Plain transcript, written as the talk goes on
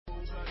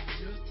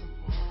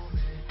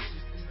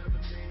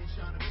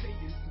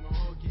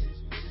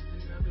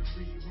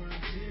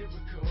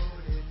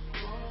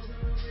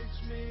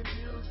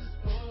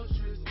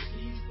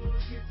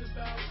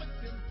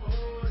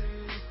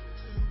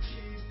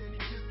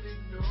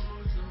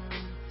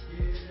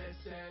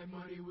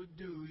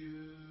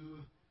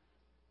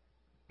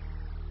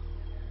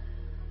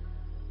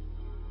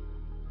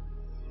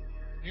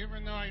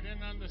Even though I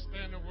didn't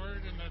understand a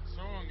word in that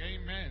song,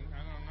 amen.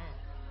 I don't know.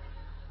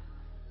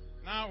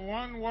 Not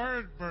one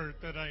word,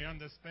 Bert, that I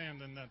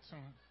understand in that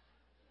song.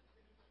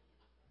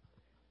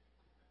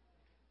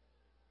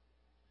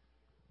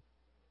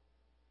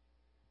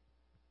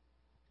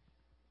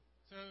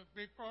 So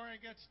before I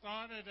get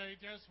started, I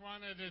just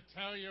wanted to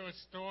tell you a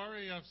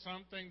story of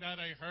something that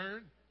I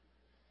heard.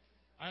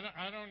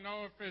 I don't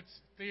know if it's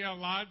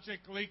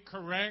theologically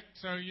correct,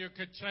 so you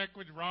could check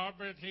with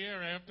Robert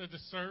here after the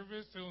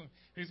service.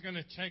 He's going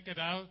to check it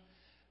out.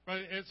 But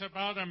it's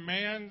about a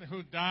man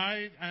who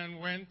died and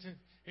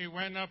he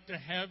went up to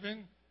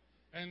heaven,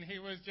 and he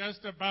was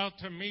just about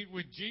to meet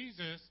with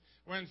Jesus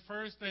when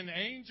first an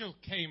angel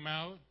came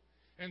out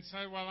and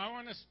said, well, I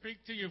want to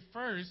speak to you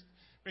first,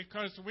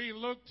 because we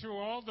looked through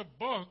all the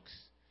books,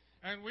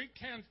 and we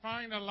can't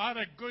find a lot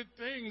of good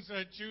things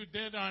that you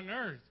did on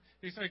earth.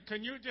 He said,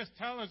 can you just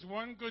tell us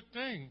one good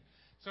thing?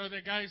 So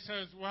the guy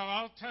says, well,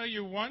 I'll tell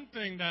you one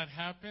thing that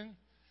happened.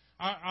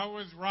 I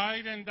was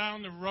riding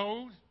down the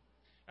road,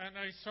 and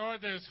I saw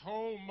this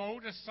whole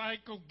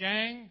motorcycle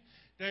gang.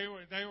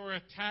 They were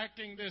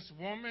attacking this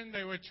woman.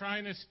 They were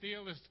trying to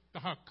steal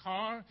her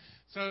car.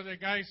 So the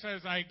guy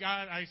says, I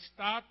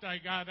stopped, I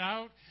got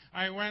out.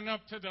 I went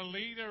up to the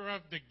leader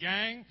of the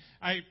gang.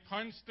 I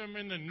punched him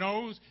in the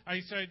nose. I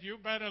said, you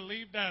better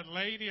leave that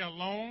lady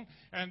alone.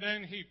 And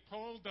then he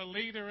pulled the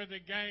leader of the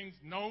gang's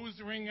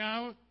nose ring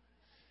out.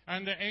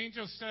 And the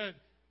angel said,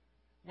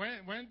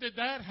 when did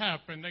that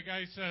happen? The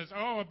guy says,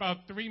 about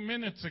 3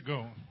 minutes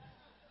ago.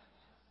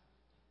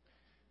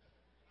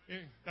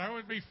 That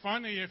would be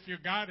funny if you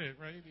got it,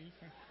 right?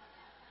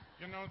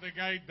 You know, the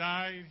guy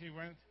died, he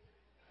went.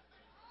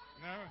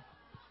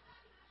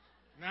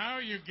 Now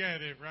you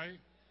get it, right?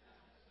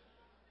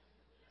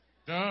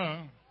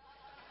 Duh.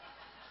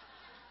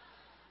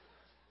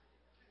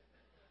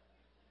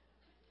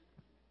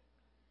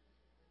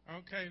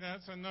 Okay,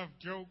 that's enough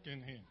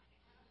joking here.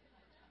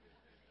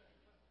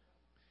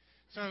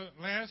 So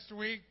last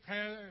week,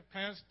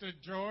 Pastor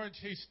Jorge,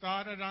 he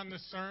started on the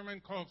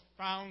sermon called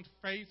Found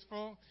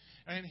Faithful,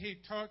 and he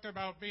talked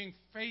about being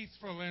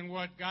faithful in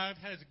what God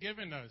has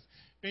given us,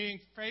 being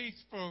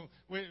faithful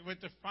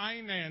with the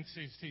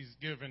finances he's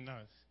given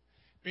us,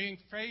 being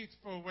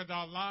faithful with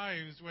our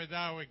lives, with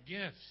our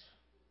gifts.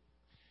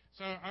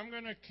 So I'm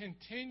going to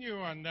continue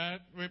on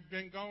that. We've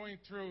been going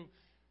through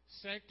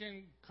 2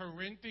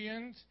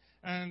 Corinthians,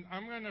 and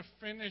I'm going to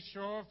finish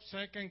off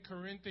 2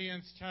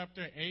 Corinthians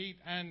chapter 8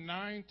 and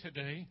 9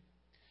 today.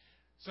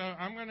 So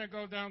I'm going to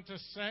go down to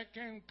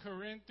 2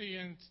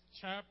 Corinthians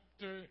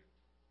chapter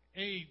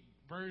 8,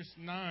 verse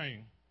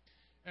 9.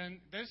 And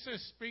this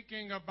is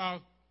speaking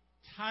about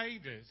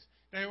Titus.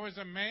 There was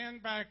a man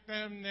back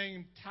then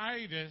named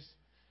Titus,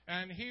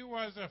 and he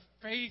was a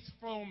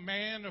faithful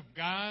man of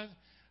God,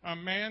 a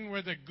man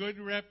with a good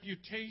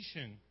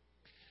reputation.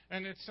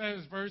 And it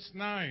says, verse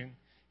 9,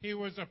 he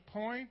was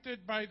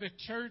appointed by the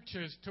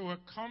churches to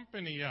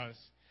accompany us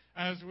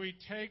as we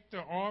take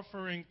the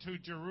offering to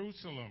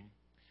Jerusalem,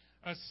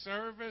 a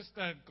service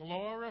that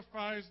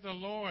glorifies the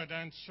Lord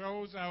and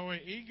shows our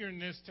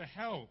eagerness to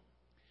help.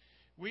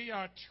 We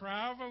are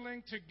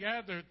traveling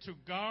together to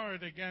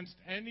guard against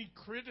any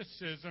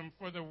criticism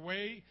for the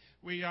way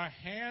we are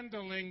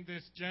handling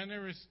this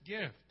generous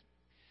gift.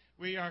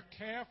 We are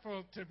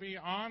careful to be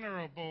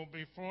honorable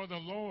before the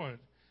Lord,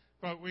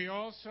 but we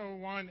also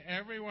want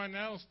everyone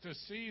else to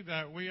see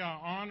that we are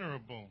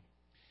honorable.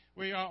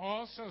 We are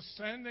also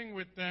sending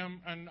with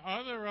them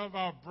another of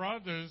our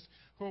brothers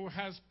who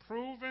has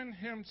proven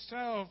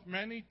himself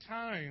many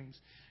times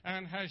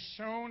and has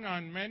shown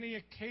on many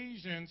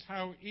occasions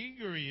how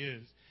eager he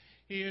is.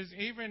 He is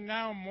even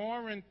now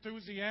more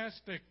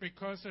enthusiastic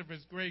because of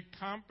his great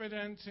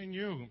confidence in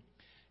you.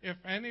 If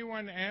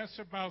anyone asks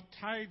about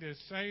Titus,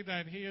 say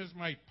that he is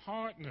my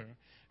partner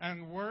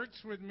and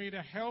works with me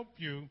to help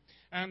you,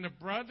 and the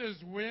brothers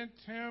with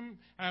him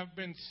have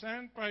been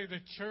sent by the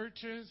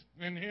churches,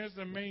 and here's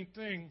the main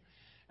thing,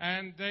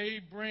 and they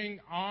bring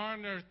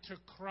honor to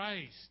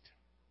Christ.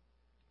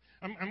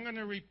 I'm going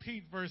to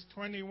repeat verse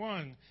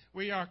 21.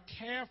 We are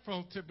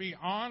careful to be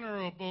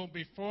honorable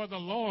before the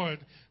Lord,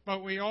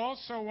 but we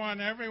also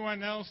want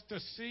everyone else to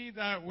see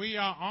that we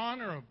are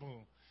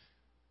honorable.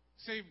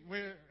 See,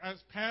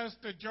 as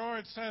Pastor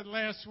George said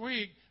last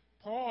week,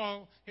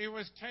 Paul, he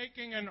was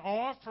taking an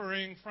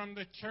offering from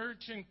the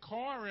church in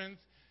Corinth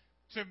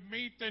to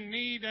meet the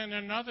need in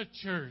another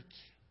church.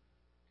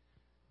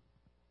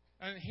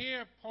 And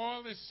here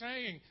Paul is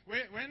saying,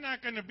 we're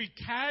not going to be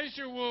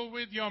casual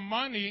with your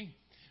money,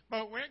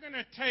 but we're going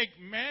to take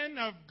men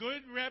of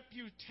good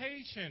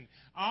reputation,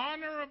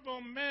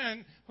 honorable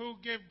men who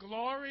give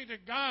glory to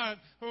God,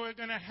 who are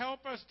going to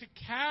help us to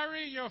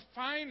carry your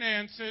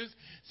finances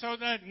so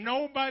that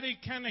nobody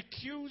can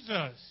accuse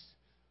us.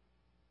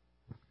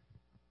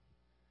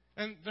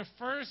 And the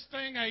first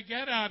thing I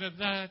get out of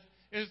that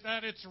is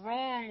that it's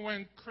wrong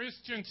when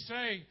Christians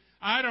say,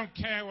 I don't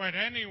care what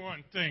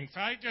anyone thinks.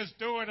 I just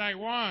do what I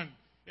want.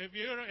 If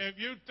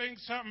you think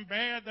something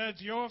bad,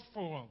 that's your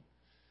fault.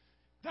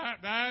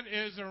 That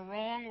is a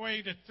wrong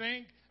way to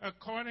think.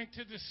 according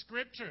to the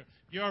Scripture.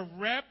 Your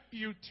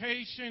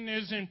reputation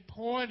is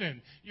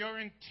important. Your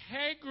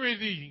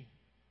integrity,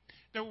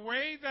 the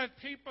way that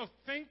people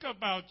think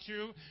about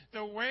you,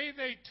 the way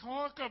they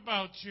talk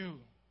about you,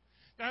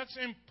 that's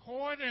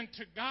important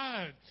to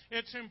God.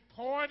 It's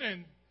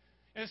important,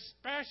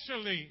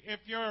 especially if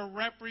you're a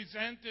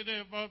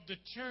representative of the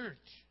church.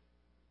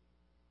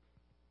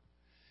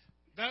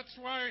 That's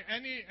why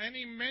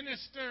any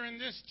minister in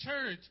this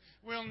church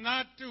will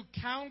not do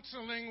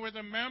counseling with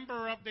a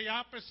member of the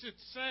opposite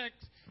sex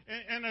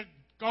and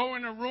go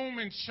in a room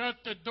and shut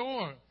the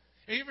door.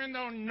 Even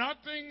though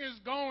nothing is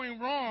going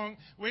wrong,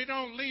 we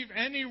don't leave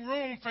any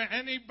room for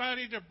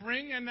anybody to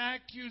bring an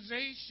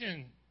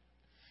accusation.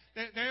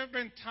 There have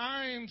been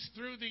times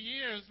through the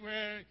years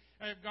where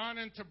I've gone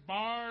into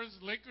bars,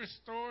 liquor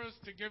stores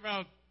to give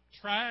out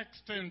tracts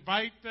to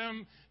invite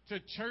them to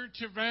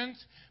church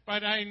events,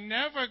 but I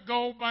never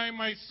go by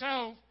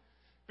myself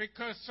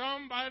because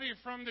somebody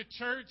from the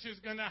church is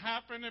going to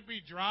happen to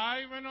be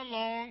driving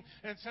along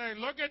and say,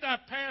 look at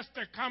that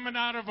pastor coming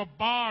out of a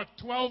bar at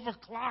 12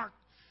 o'clock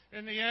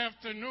in the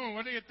afternoon.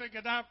 What do you think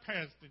of that,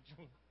 Pastor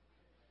Jorge?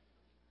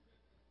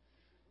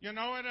 You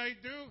know what I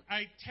do?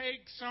 I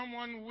take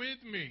someone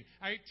with me.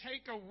 I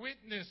take a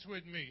witness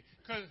with me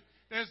because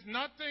there's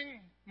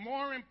nothing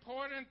more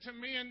important to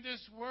me in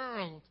this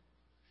world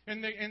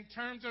in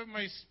terms of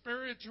my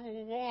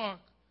spiritual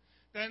walk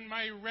than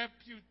my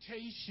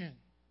reputation,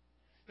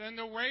 than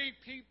the way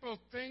people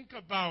think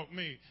about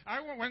me.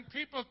 When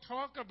people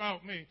talk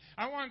about me,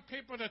 I want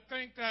people to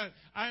think that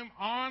I'm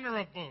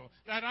honorable,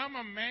 that I'm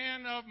a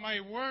man of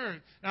my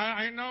word. Now,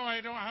 I know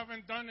I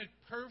haven't done it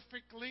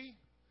perfectly.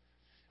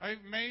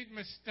 I've made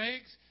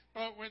mistakes,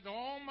 but with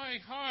all my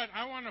heart,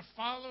 I want to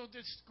follow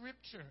this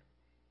Scripture.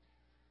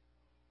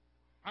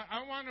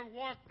 I want to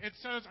walk, it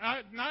says,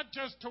 not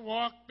just to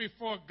walk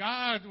before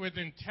God with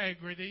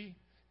integrity,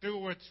 do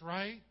what's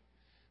right,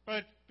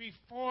 but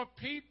before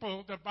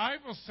people, the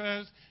Bible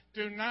says,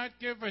 do not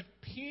give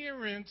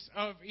appearance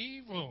of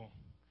evil.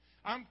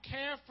 I'm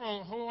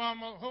careful who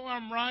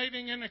I'm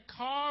riding in a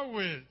car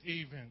with,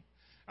 even.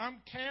 I'm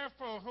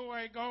careful who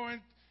I go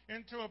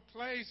into a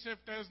place if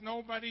there's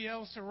nobody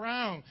else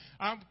around.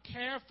 I'm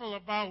careful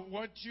about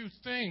what you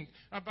think,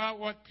 about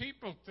what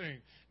people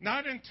think.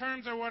 Not in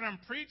terms of what I'm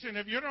preaching.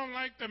 If you don't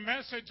like the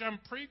message I'm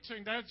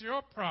preaching, that's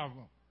your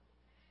problem.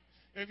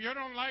 If you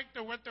don't like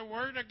what the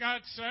Word of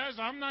God says,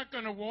 I'm not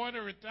going to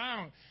water it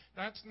down.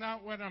 That's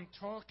not what I'm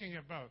talking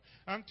about.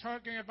 I'm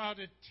talking about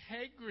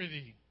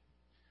integrity.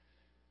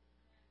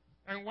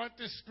 And what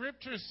the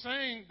Scripture is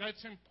saying,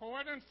 that's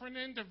important for an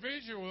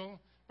individual,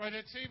 but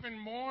it's even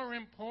more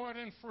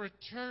important for a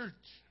church.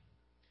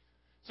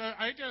 So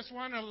I just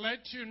want to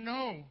let you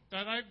know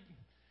that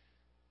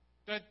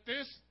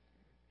this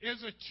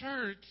is a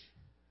church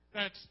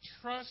that's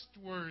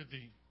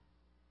trustworthy.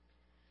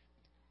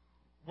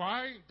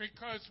 Why?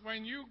 Because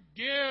when you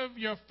give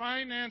your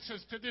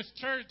finances to this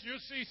church, you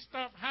see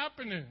stuff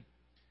happening.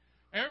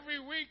 Every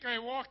week I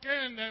walk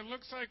in, it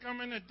looks like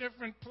I'm in a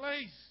different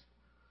place.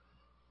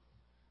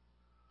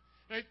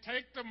 They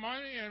take the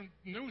money and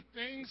new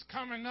things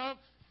coming up,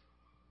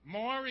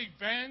 more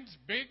events,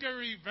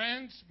 bigger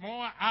events,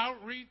 more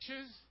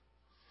outreaches.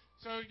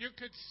 So you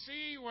could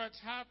see what's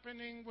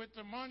happening with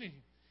the money.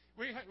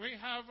 We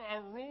have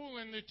a rule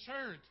in the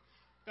church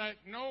that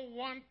no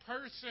one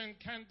person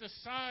can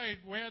decide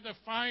where the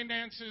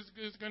finances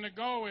is going to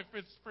go. If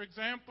it's, for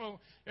example,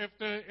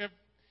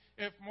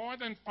 if more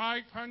than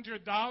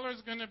 $500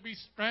 is going to be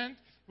spent,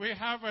 we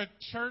have a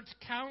church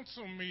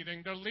council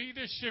meeting. The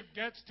leadership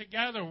gets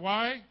together.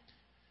 Why?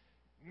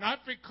 Not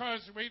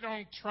because we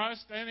don't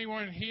trust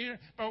anyone here,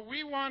 but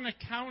we want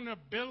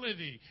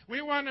accountability.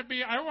 I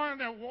want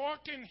to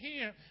walk in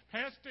here.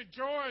 Pastor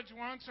George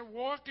wants to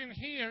walk in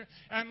here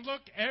and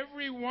look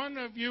every one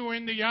of you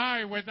in the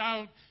eye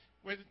without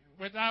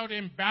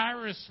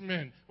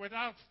embarrassment,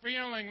 without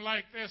feeling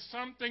like there's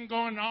something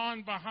going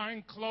on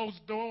behind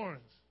closed doors.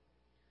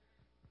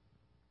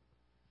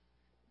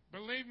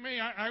 Believe me,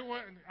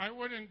 I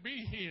wouldn't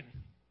be here.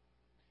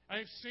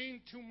 I've seen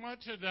too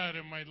much of that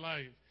in my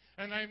life.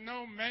 And I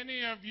know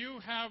many of you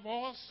have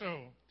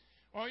also.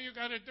 All you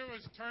got to do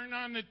is turn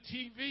on the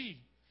TV.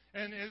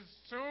 And as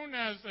soon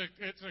as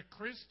it's a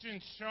Christian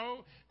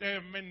show,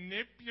 they're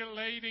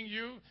manipulating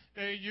you.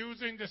 They're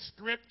using the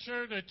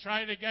Scripture to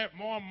try to get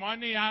more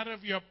money out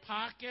of your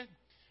pocket.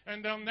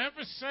 And they'll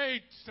never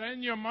say,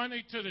 send your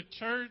money to the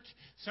church,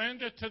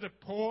 send it to the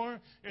poor.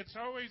 It's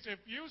always, if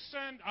you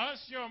send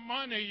us your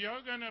money,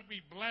 you're going to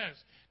be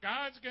blessed.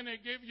 God's going to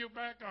give you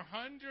back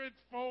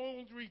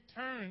 100-fold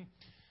return.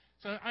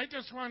 So I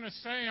just want to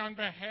say on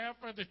behalf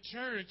of the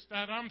church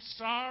that I'm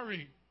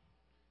sorry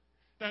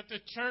that the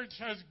church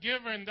has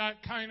given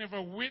that kind of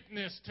a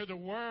witness to the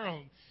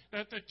world,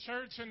 that the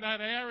church in that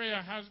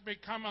area has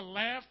become a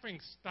laughing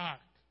stock.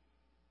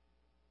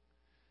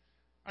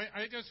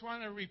 I just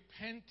want to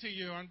repent to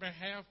you on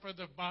behalf of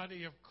the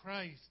body of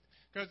Christ,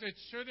 because it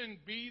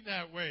shouldn't be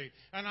that way.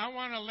 And I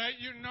want to let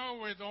you know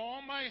with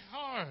all my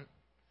heart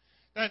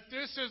that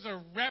this is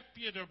a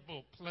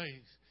reputable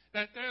place.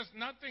 that there's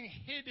nothing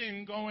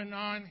hidden going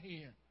on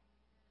here.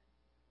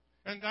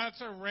 And that's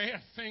a rare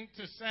thing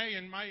to say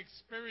in my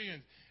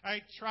experience.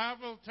 I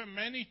travel to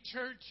many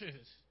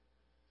churches,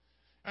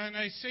 and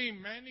I see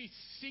many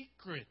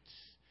secrets,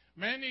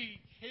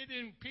 many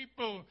hidden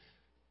people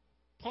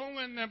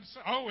pulling them.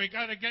 Oh, we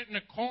got to get in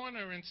a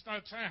corner and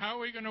start saying, how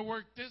are we going to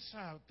work this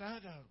out,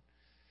 that out?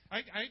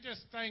 I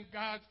just thank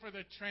God for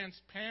the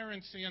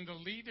transparency and the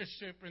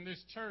leadership in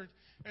this church.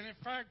 And in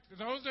fact,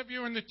 those of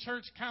you in the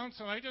church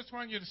council, I just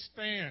want you to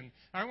stand.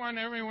 I want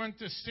everyone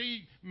to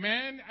see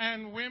men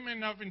and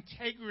women of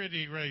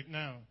integrity right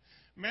now.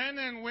 Men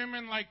and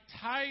women like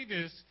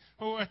Titus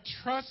who are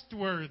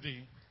trustworthy.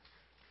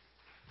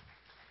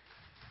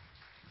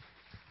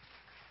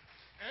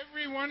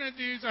 Every one of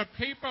these are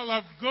people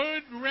of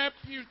good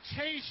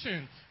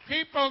reputation.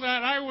 People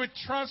that I would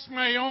trust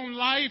my own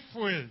life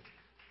with.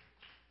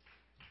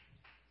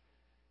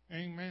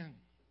 Amen.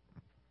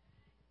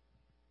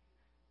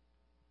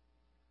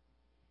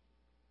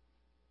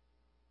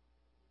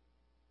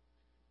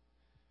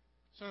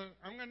 So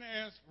I'm going to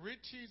ask,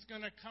 Richie's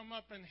going to come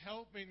up and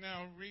help me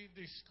now read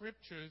these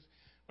scriptures,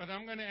 but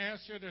I'm going to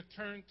ask you to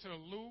turn to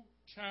Luke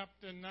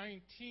chapter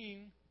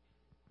 19,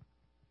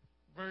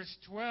 verse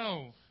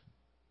 12.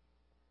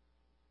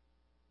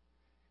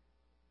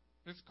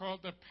 It's called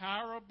the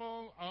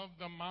parable of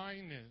the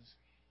miners.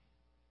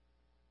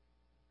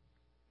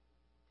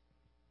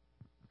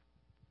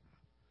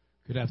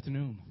 Good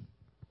afternoon.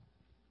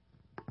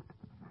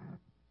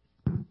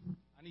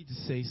 I need to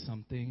say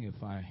something,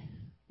 if I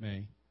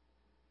may.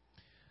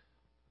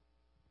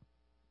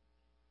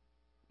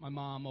 My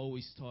mom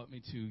always taught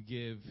me to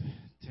give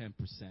 10%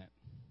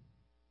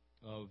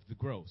 of the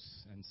gross,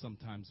 and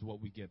sometimes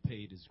what we get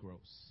paid is gross.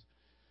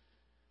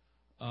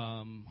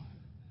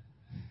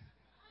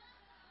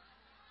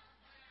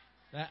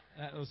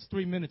 That was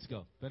 3 minutes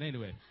ago, but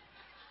anyway.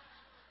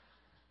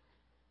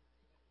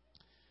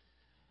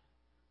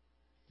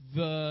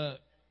 The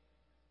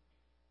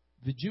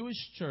Jewish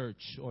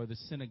church or the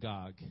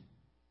synagogue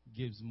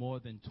gives more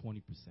than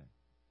 20%.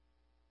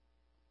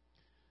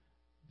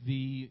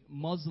 The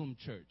Muslim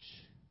church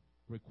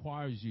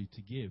requires you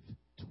to give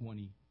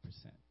 20%,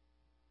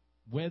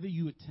 whether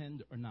you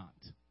attend or not.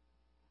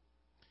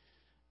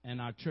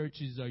 And our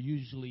churches are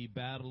usually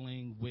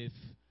battling with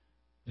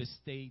the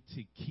state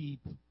to keep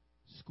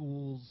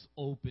schools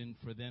open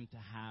for them to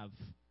have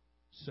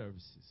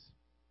services.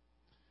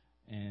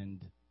 And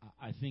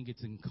I think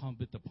it's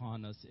incumbent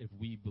upon us, if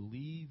we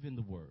believe in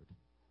the Word,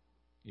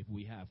 if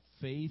we have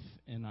faith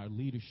in our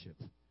leadership,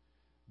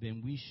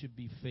 then we should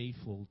be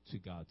faithful to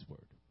God's Word.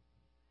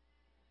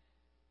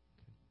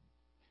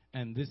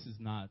 Okay. And this is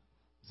not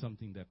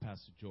something that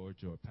Pastor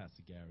George or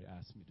Pastor Gary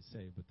asked me to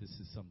say, but this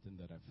is something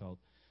that I felt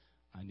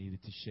I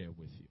needed to share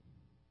with you.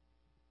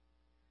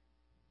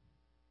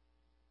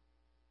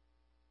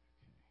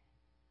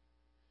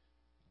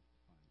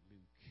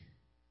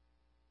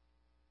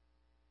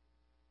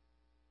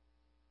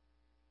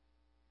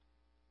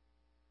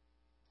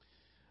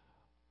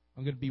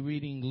 I'm going to be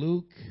reading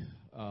Luke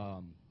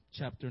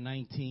chapter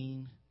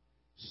 19,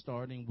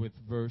 starting with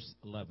verse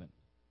 11.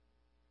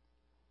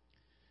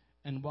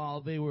 And while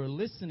they were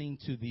listening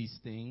to these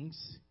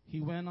things,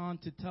 he went on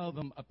to tell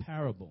them a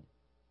parable,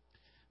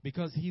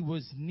 because he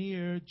was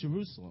near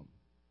Jerusalem,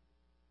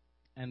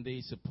 and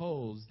they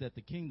supposed that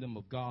the kingdom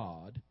of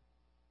God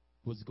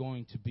was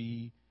going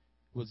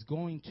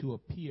to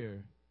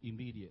appear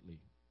immediately.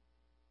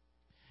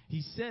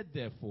 He said,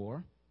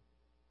 therefore,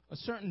 a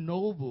certain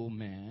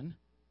nobleman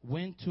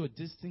went to a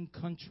distant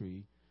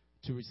country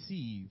to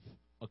receive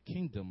a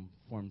kingdom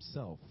for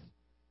himself,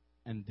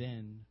 and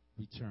then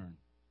return.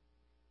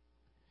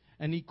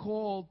 And he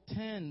called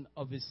 10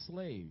 of his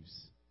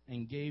slaves,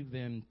 and gave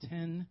them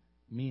 10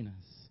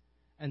 minas,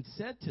 and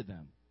said to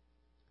them,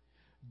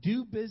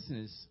 do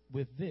business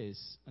with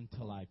this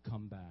until I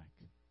come back.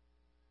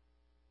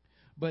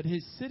 But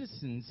his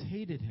citizens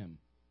hated him,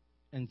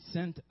 and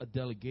sent a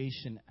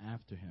delegation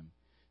after him,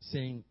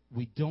 saying,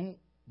 we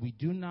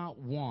do not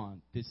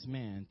want this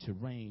man to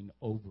reign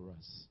over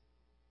us.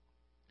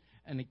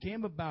 And it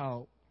came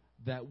about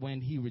that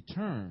when he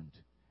returned,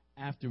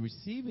 after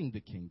receiving the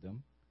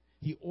kingdom,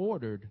 he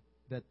ordered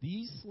that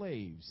these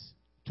slaves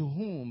to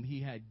whom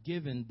he had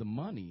given the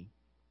money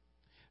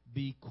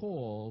be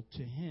called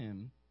to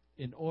him,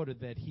 in order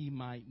that he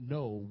might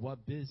know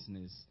what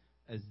business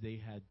as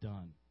they had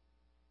done.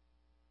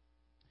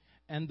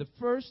 And the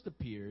first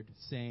appeared,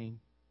 saying,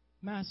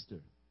 Master,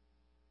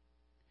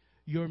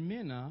 your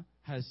mina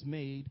has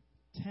made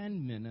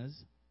 10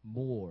 minas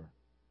more.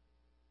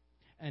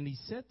 And he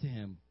said to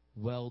him,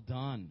 well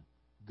done,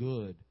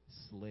 good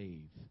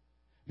slave,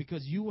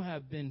 because you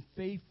have been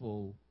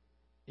faithful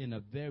in a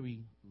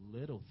very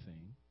little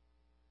thing.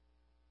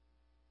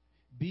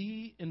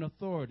 Be in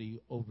authority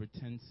over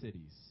 10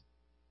 cities.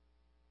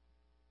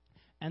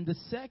 And the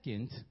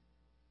second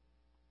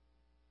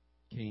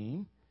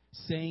came,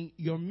 saying,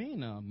 your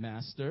mina,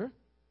 master,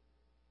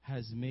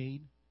 has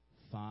made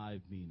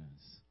 5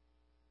 minas.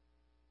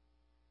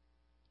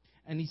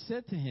 And he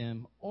said to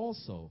him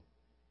also,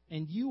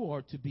 and you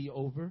are to be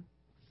over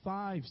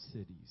 5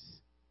 cities.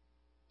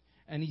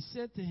 And he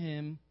said to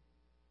him,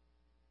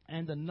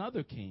 and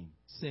another came,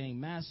 saying,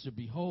 Master,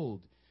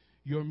 behold,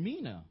 your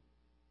mina,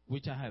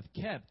 which I have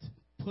kept,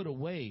 put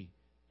away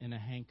in a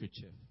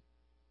handkerchief.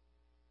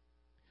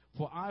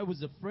 For I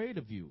was afraid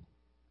of you,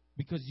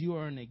 because you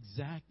are an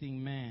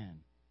exacting man.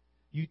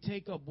 You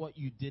take up what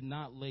you did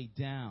not lay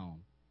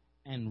down,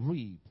 and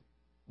reap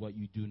what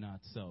you do not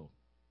sow.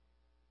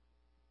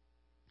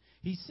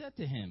 He said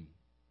to him,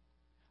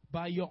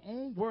 by your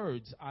own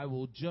words I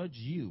will judge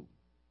you,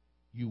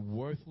 you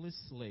worthless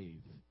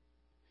slave.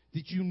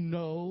 Did you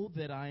know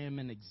that I am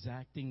an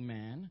exacting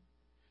man,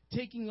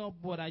 taking up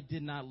what I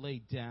did not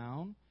lay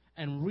down,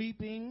 and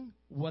reaping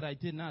what I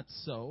did not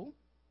sow?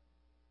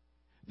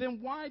 Then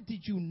why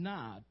did you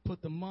not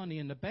put the money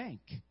in the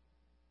bank?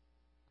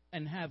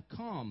 And have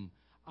come,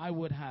 I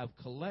would have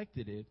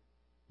collected it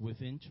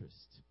with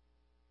interest.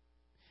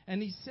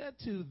 And he said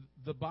to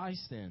the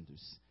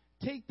bystanders,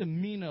 take the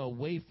mina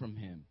away from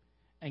him,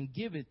 and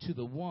give it to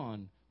the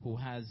one who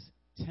has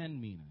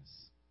 10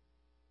 minas.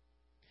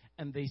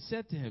 And they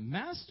said to him,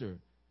 Master,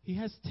 he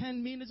has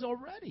 10 minas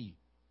already.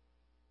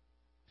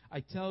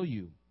 I tell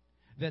you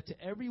that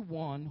to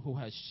everyone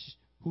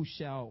who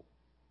shall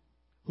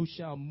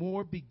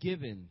more be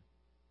given,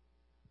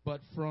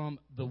 but from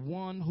the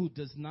one who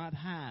does not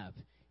have,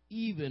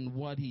 even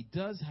what he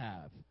does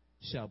have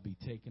shall be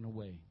taken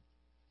away.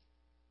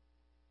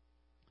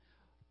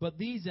 But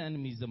these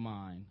enemies of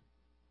mine,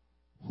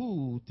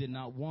 who did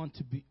not want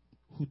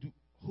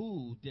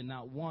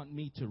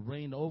me to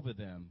reign over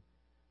them,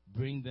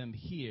 bring them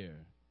here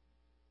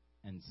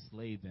and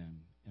slay them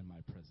in my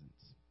presence.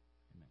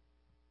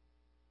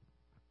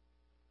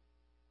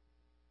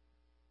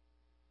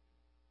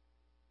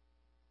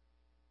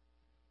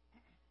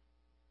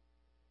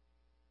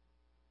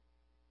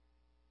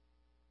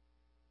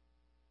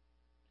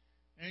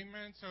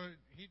 Amen. So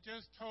he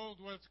just told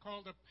what's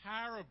called a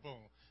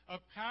parable. A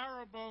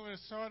parable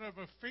is sort of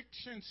a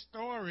fiction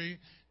story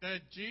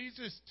that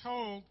Jesus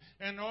told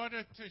in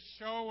order to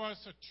show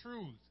us a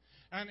truth.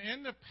 And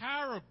in the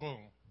parable,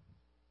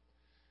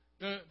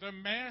 the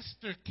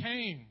master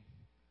came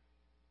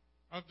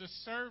of the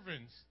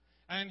servants,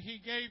 and he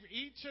gave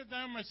each of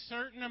them a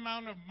certain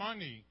amount of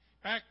money.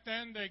 Back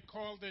then they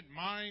called it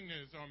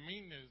minas or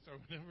minas or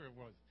whatever it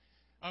was.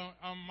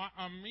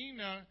 A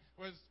mina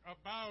was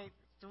about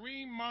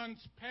 3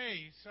 months'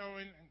 pay. So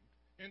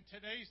in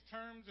today's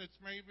terms, it's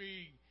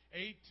maybe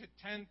 $8,000 to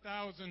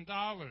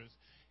 $10,000.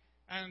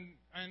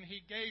 And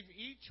he gave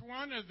each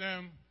one of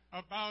them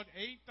about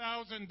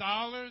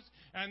 $8,000,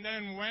 and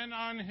then went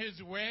on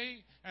his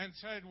way and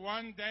said,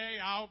 one day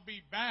I'll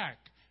be back.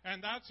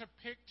 And that's a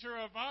picture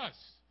of us.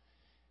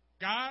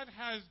 God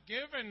has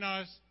given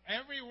us,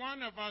 every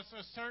one of us,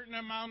 a certain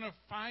amount of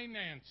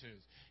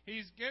finances.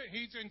 He's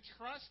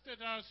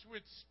entrusted us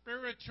with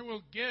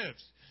spiritual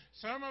gifts.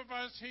 Some of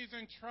us He's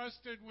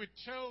entrusted with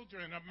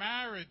children, a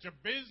marriage, a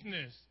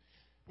business.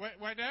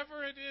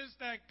 Whatever it is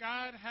that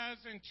God has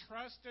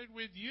entrusted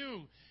with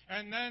you.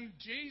 And then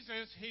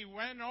Jesus, He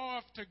went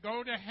off to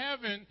go to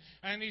heaven,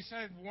 and He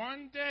said,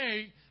 one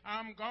day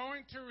I'm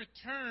going to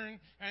return,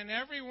 and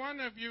every one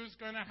of you is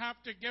going to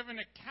have to give an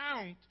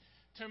account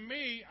to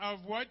me of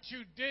what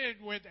you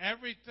did with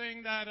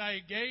everything that I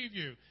gave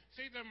you.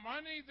 See, the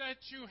money that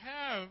you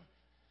have,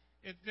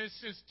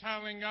 this is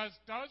telling us,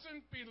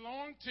 doesn't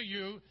belong to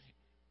you.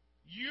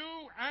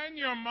 You and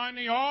your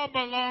money all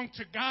belong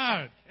to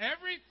God.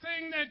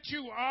 Everything that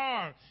you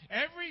are,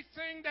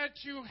 everything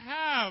that you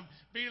have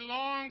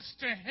belongs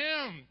to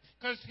Him,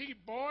 because He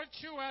bought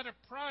you at a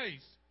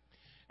price.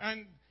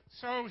 And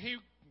so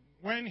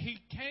when He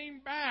came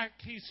back,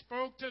 He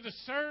spoke to the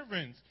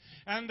servants.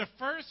 And the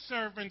first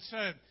servant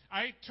said,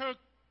 I took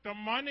the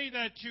money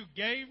that you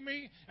gave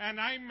me, and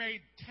I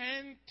made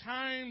 10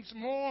 times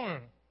more.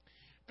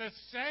 The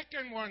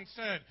second one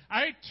said,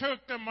 I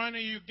took the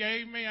money you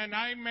gave me, and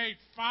I made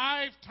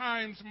 5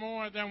 times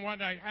more than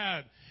what I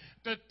had.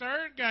 The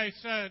third guy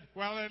said,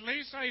 well, at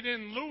least I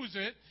didn't lose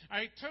it.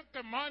 I took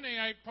the money,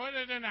 I put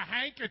it in a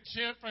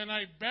handkerchief, and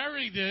I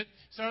buried it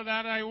so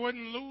that I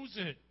wouldn't lose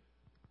it.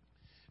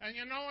 And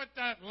you know what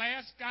that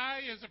last guy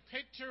is a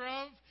picture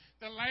of?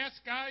 The last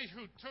guy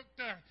who took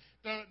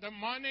the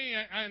money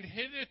and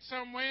hid it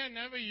somewhere and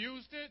never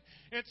used it.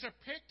 It's a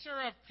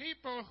picture of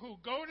people who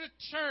go to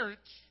church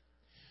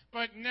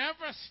but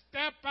never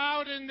step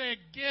out in their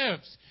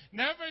gifts,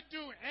 never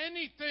do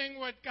anything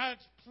what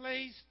God's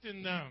placed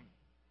in them.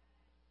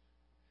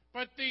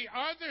 But the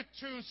other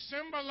two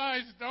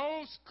symbolize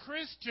those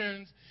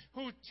Christians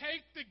who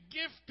take the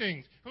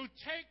giftings, who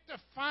take the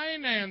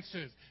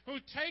finances, who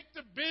take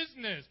the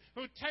business,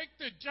 who take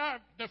the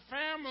job, the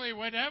family,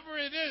 whatever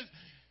it is,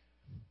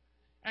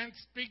 and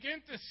begin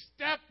to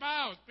step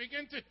out,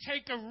 begin to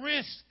take a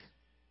risk.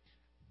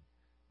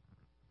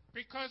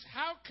 Because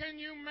how can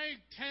you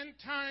make 10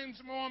 times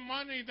more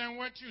money than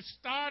what you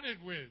started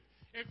with?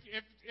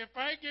 If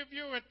I give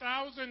you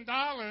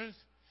 $1,000,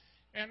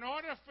 in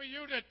order for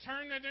you to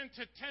turn it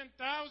into 10,000,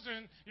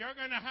 you're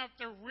going to have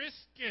to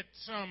risk it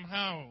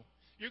somehow.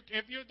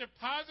 If you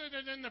deposit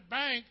it in the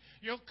bank,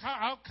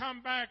 I'll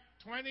come back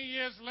 20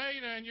 years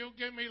later and you'll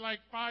give me like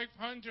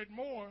 500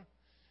 more.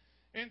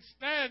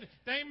 Instead,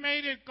 they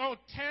made it go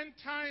 10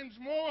 times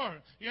more.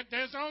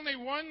 There's only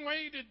one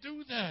way to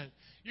do that.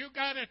 You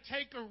got to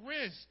take a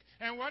risk.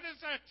 And what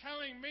is that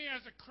telling me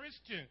as a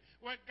Christian?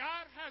 What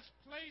God has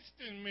placed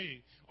in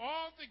me,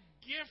 all the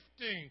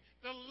gifting,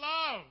 the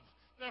love,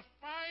 the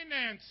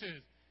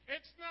finances,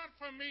 it's not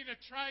for me to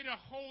try to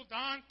hold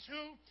on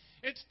to.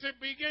 It's to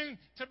begin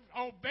to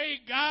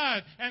obey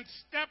God and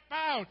step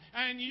out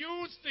and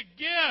use the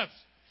gifts.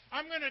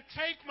 I'm going to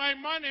take my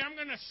money. I'm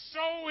going to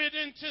sow it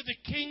into the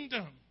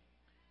kingdom.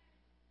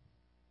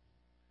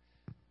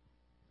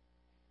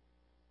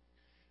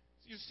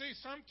 You see,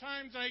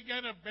 sometimes I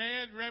get a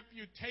bad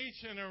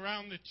reputation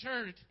around the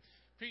church.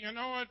 You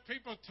know what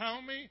people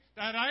tell me?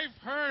 That I've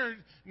heard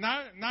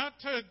not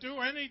to do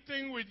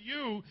anything with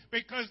you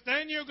because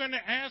then you're going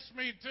to ask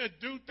me to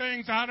do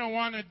things I don't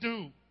want to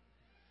do.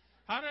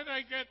 How did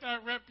I get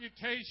that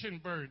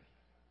reputation, Bert?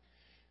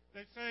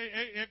 They say,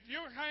 if you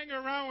hang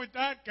around with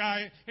that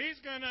guy, he's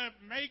going to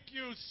make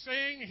you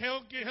sing.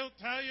 He'll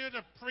tell you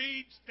to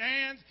preach,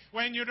 dance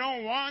when you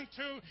don't want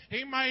to.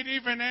 He might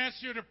even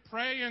ask you to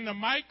pray in the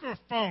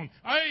microphone.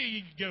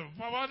 Ay,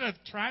 what a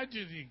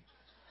tragedy.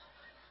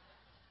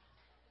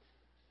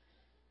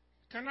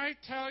 Can I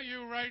tell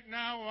you right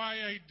now why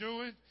I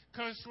do it?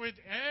 Because with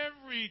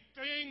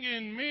everything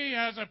in me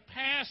as a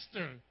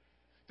pastor,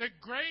 the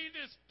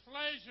greatest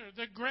pleasure,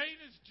 the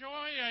greatest joy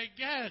I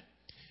get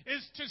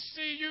is to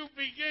see you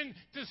begin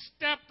to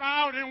step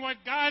out in what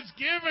God's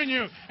given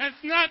you and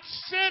not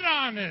sit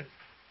on it.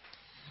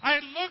 I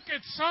look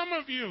at some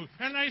of you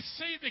and I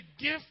see the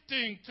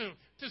gifting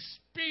to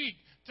speak,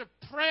 to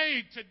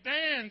pray, to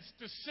dance,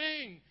 to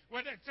sing,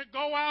 to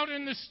go out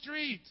in the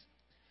street,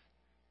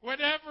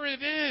 whatever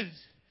it is.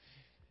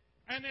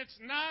 And it's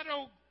not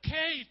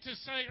okay to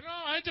say,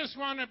 no, I just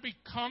want to be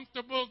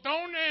comfortable.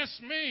 Don't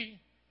ask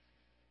me.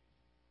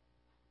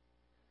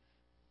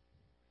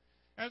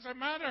 As a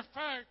matter of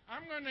fact,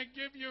 I'm going to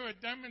give you a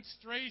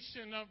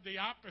demonstration of the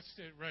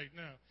opposite right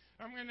now.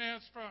 I'm going to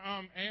ask for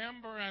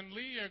Amber and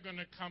Lee are going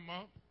to come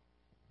up.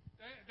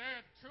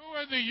 They're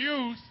two of the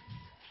youth.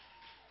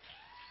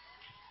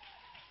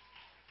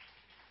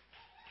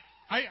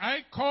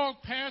 I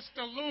called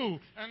Pastor Lou,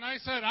 and I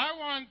said, I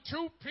want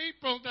two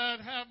people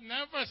that have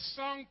never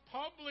sung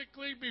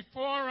publicly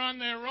before on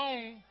their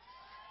own.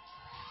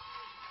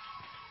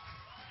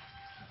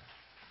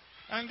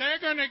 And they're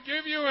going to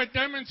give you a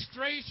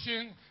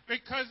demonstration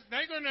because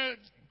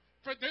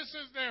this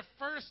is their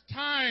first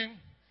time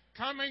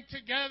coming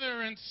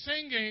together and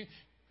singing,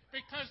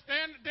 because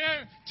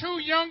they're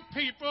two young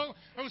people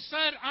who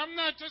said, I'm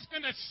not just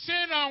going to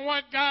sit on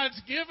what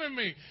God's given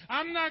me.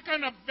 I'm not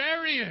going to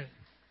bury it.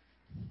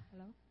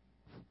 Hello?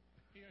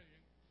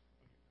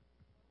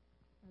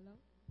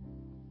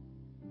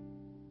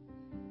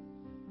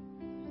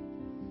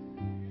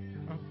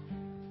 Hello?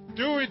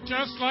 Do it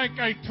just like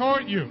I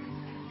taught you.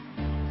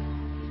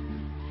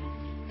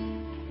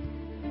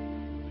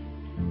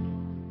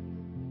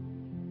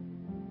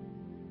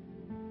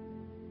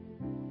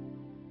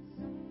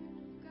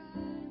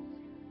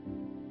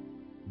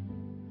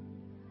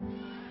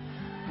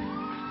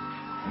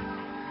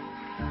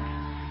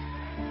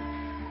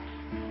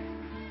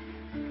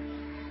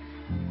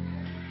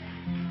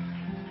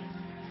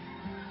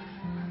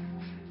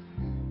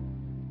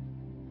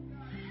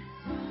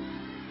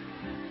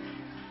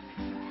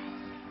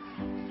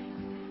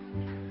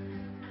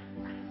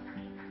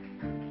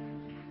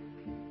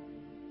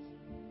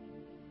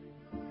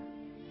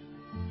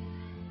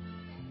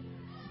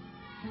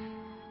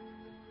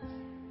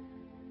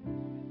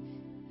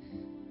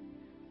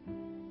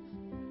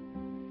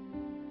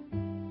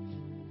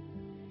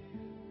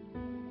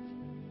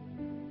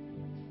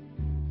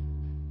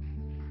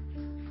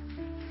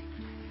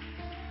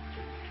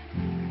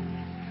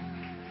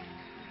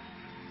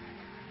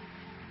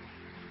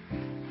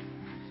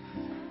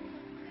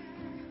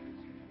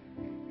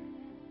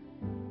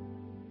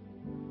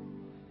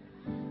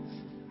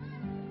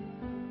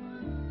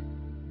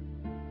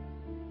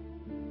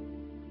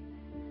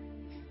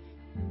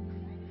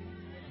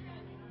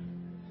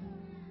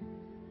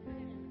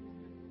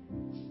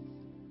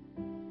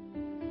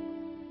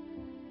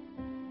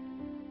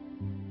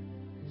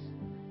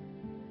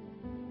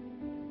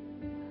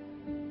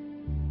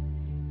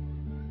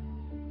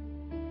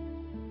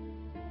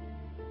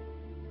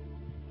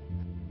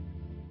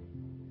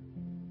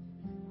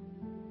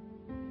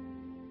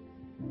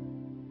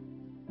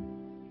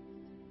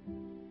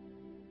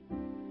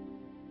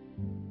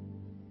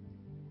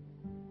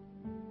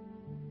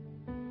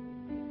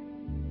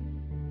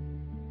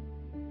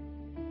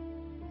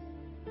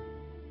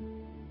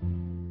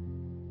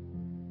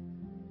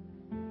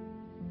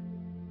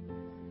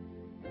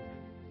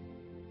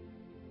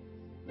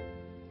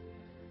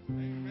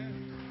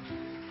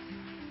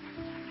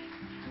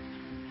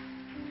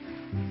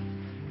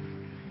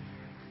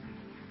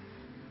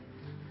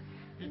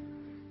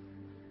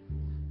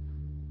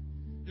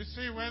 You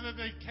see, whether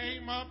they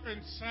came up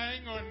and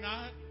sang or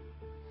not,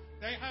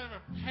 They have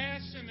a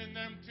passion in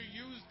them to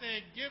use their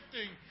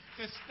gifting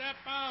to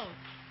step out.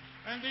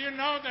 And do you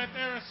know that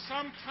there are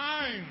some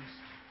times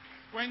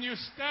when you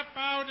step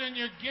out in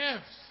your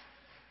gifts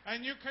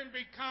and you can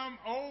become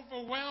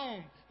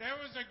overwhelmed? There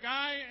was a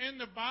guy in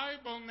the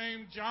Bible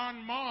named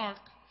John Mark.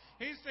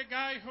 He's the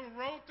guy who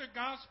wrote the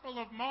Gospel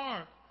of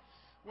Mark.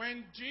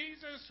 When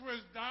Jesus was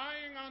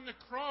dying on the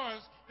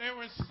cross, there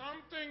was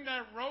something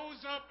that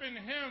rose up in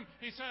him.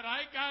 He said,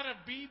 I got to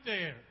be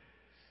there.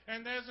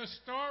 And there's a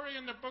story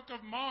in the book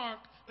of Mark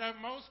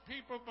that most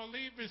people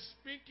believe is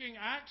speaking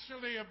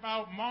actually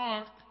about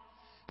Mark,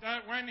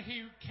 that when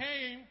he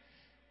came,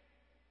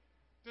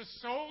 the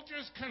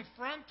soldiers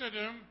confronted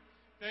him.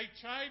 They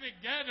tried to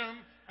get him,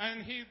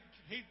 and he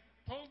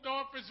pulled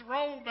off his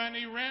robe and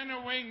he ran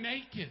away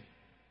naked.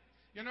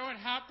 You know what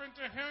happened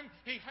to him?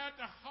 He had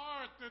the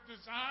heart, the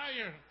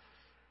desire.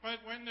 But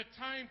when the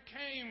time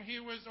came,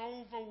 he was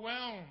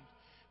overwhelmed.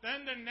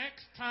 Then the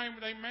next time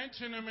they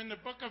mention him in the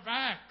book of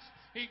Acts,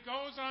 he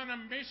goes on a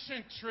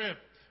mission trip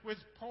with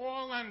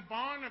Paul and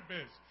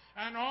Barnabas.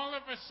 And all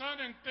of a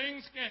sudden,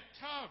 things get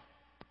tough.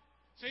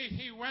 See,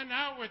 he went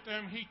out with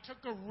them. He took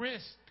a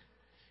risk.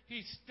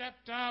 He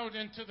stepped out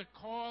into the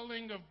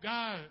calling of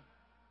God.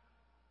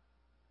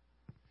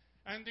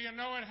 And do you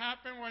know what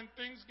happened when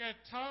things get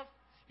tough?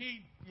 He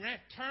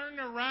turned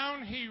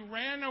around, he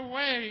ran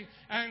away,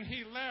 and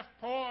he left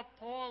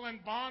Paul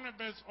and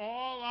Barnabas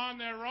all on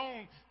their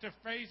own to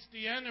face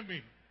the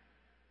enemy.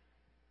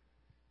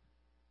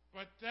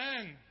 But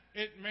then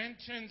it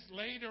mentions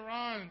later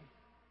on,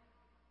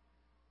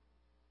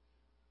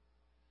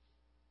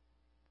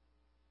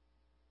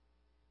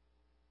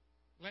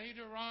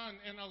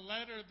 in a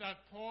letter that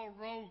Paul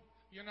wrote,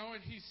 you know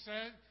what he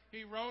said?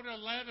 He wrote a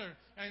letter,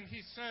 and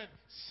he said,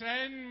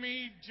 send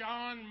me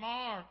John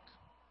Mark,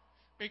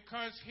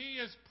 because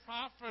he is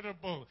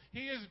profitable.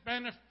 He is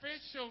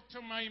beneficial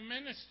to my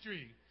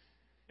ministry.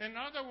 In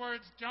other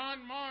words,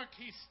 John Mark,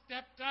 he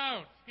stepped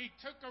out. He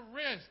took a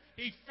risk.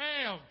 He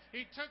failed.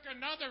 He took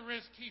another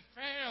risk. He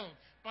failed.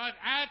 But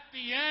at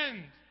the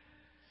end,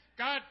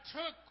 God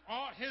took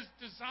all his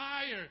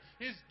desire,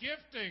 his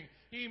gifting.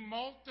 He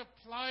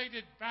multiplied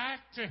it back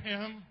to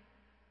him.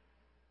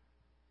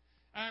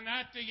 And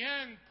at the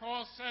end,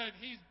 Paul said,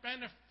 he's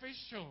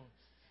beneficial.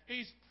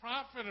 He's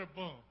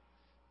profitable.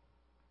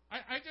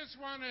 I just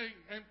want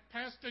to, and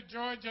Pastor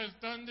Jorge has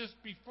done this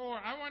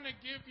before, I want to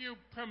give you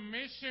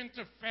permission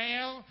to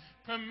fail,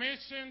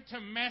 permission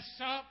to mess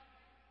up.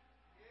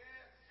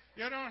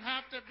 You don't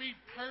have to be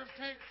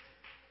perfect.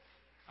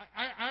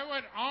 I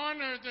would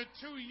honor the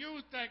two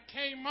youth that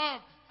came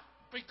up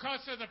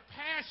because of the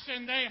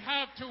passion they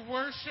have to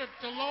worship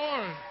the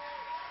Lord.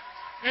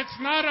 It's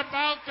not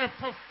about the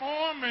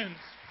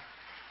performance.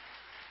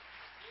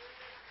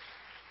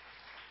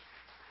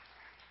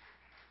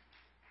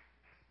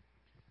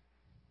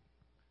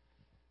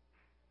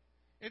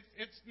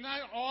 It's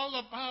not all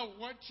about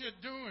what you're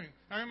doing.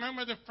 I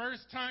remember the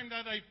first time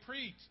that I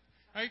preached.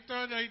 I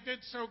thought I did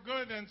so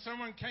good, and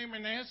someone came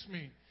and asked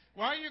me,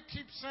 why you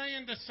keep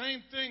saying the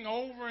same thing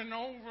over and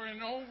over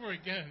and over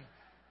again?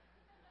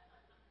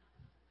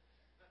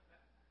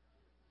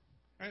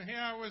 And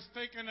here I was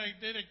thinking I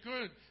did it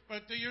good.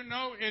 But do you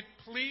know, it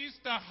pleased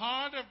the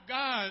heart of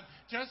God,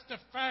 just the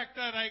fact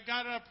that I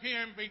got up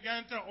here and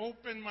began to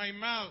open my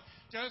mouth.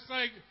 Just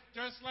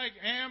like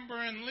Amber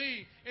and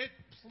Lee, it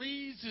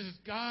pleases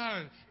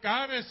God.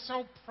 God is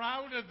so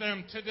proud of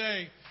them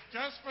today,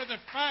 just for the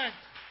fact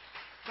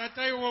that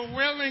they were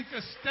willing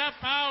to step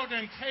out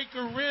and take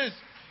a risk.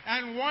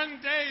 And one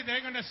day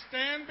they're going to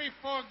stand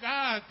before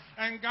God,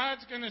 and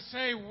God's going to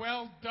say,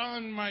 well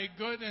done, my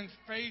good and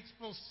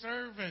faithful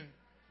servant.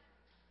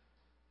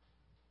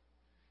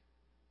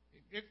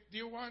 If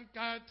you want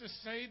God to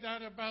say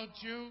that about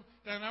you,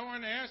 then I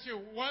want to ask you,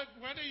 what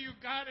do you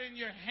got in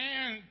your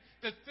hand,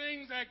 the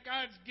things that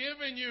God's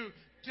given you,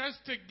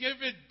 just to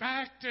give it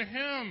back to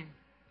Him?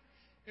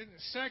 In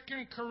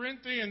 2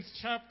 Corinthians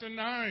chapter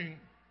 9,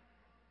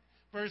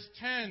 verse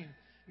 10,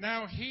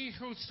 now He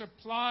who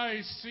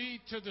supplies seed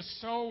to the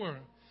sower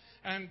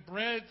and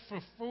bread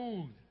for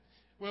food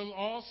will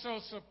also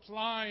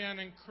supply and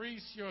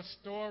increase your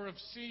store of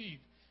seed,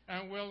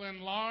 and will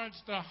enlarge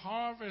the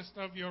harvest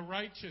of your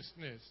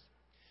righteousness.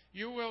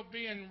 You will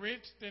be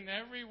enriched in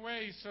every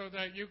way so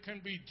that you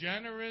can be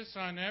generous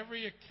on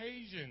every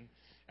occasion.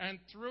 And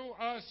through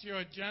us,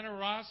 your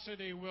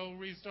generosity will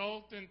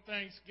result in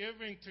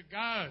thanksgiving to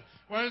God.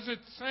 What does it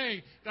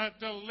say? That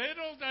the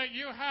little that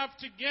you have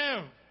to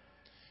give,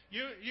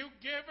 you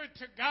give it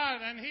to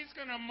God, and He's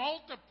going to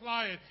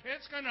multiply it.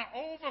 It's going to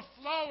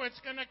overflow.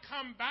 It's going to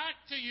come back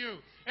to you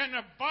in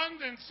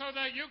abundance so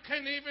that you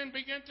can even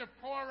begin to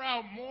pour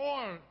out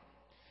more.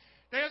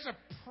 There's a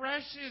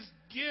precious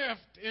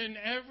gift in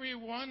every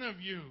one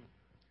of you.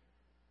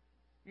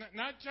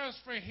 Not just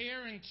for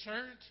here in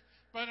church,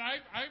 but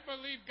I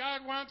believe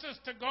God wants us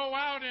to go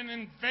out and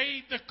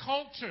invade the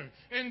culture,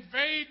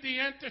 invade the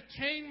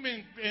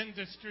entertainment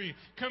industry,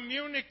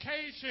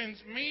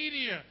 communications,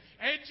 media,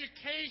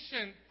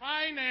 education,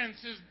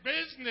 finances,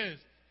 business.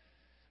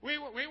 We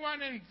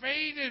want to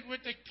invade it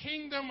with the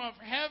kingdom of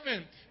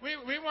heaven.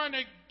 We want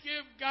to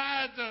give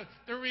God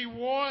the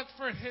reward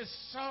for his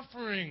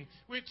suffering,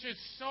 which is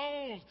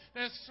souls.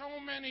 There's so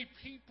many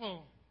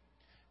people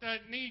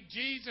that need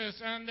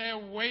Jesus, and they're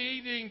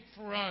waiting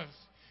for us.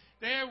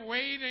 They're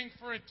waiting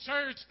for a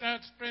church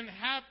that's been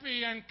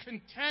happy and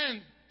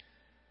content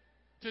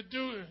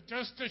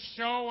just to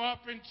show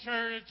up in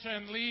church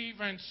and leave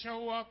and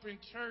show up in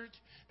church.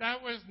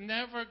 That was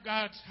never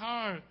God's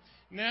heart,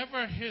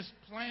 never his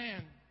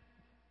plan.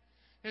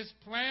 His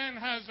plan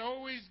has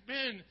always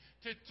been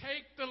to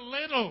take the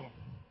little.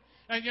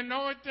 And you know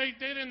what they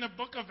did in the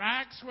book of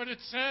Acts, what it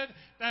said?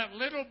 That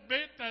little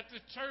bit that the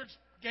church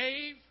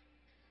gave.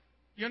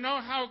 You know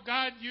how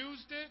God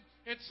used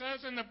it? It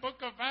says in the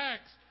book of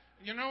Acts,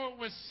 you know what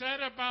was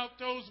said about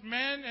those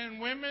men and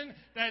women?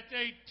 That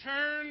they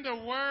turned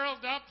the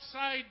world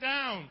upside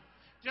down.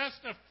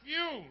 Just a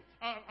few,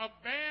 a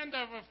band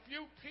of a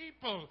few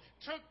people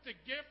took the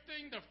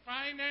gifting, the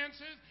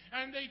finances,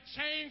 and they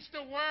changed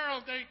the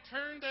world. They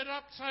turned it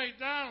upside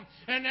down.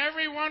 And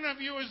every one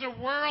of you is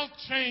a world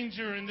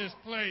changer in this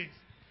place.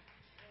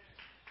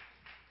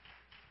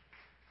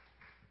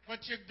 But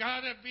you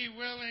gotta be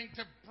willing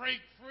to break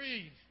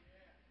free,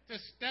 to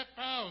step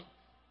out.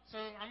 So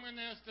I'm going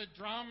to ask the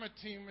drama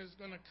team is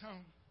going to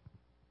come.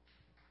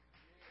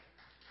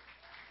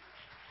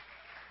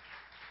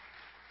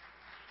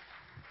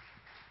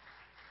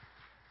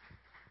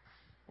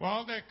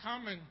 While they're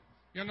coming,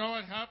 you know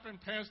what happened,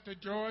 Pastor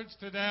George?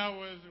 Today I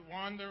was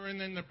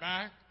wandering in the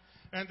back,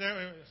 and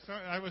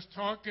I was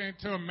talking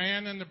to a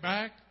man in the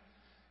back,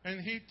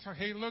 and he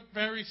looked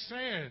very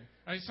sad.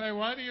 I said,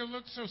 "Why do you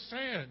look so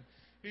sad?"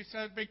 He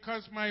said,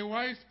 "Because my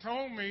wife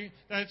told me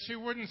that she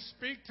wouldn't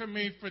speak to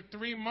me for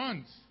 3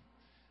 months."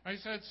 I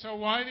said, "So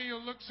why do you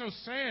look so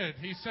sad?"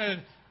 He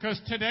said,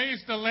 "Because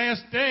today's the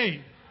last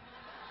day."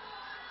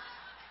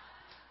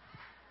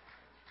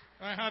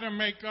 I had to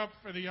make up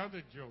for the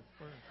other joke.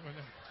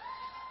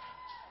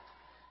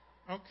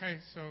 Okay,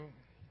 so.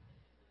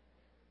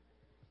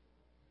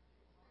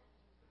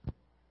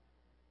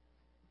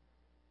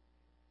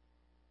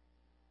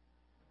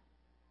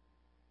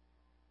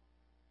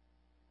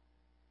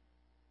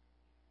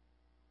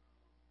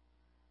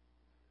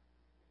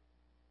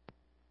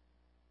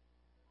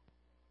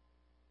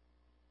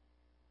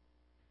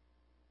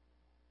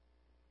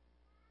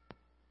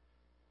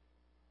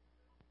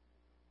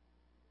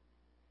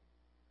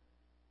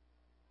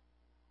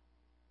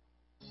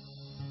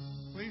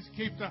 Please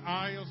keep the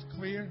aisles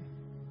clear.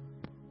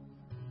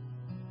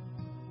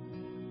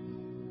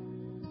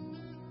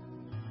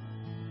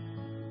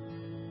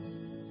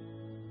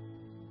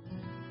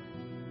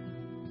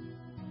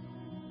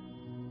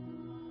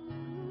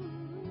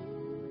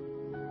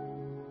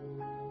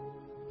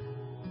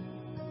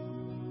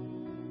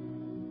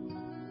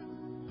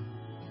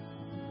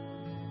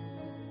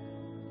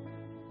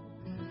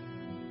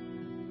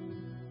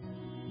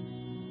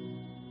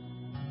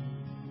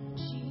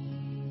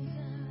 Jesus,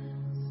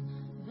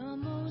 the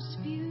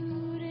most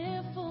beautiful.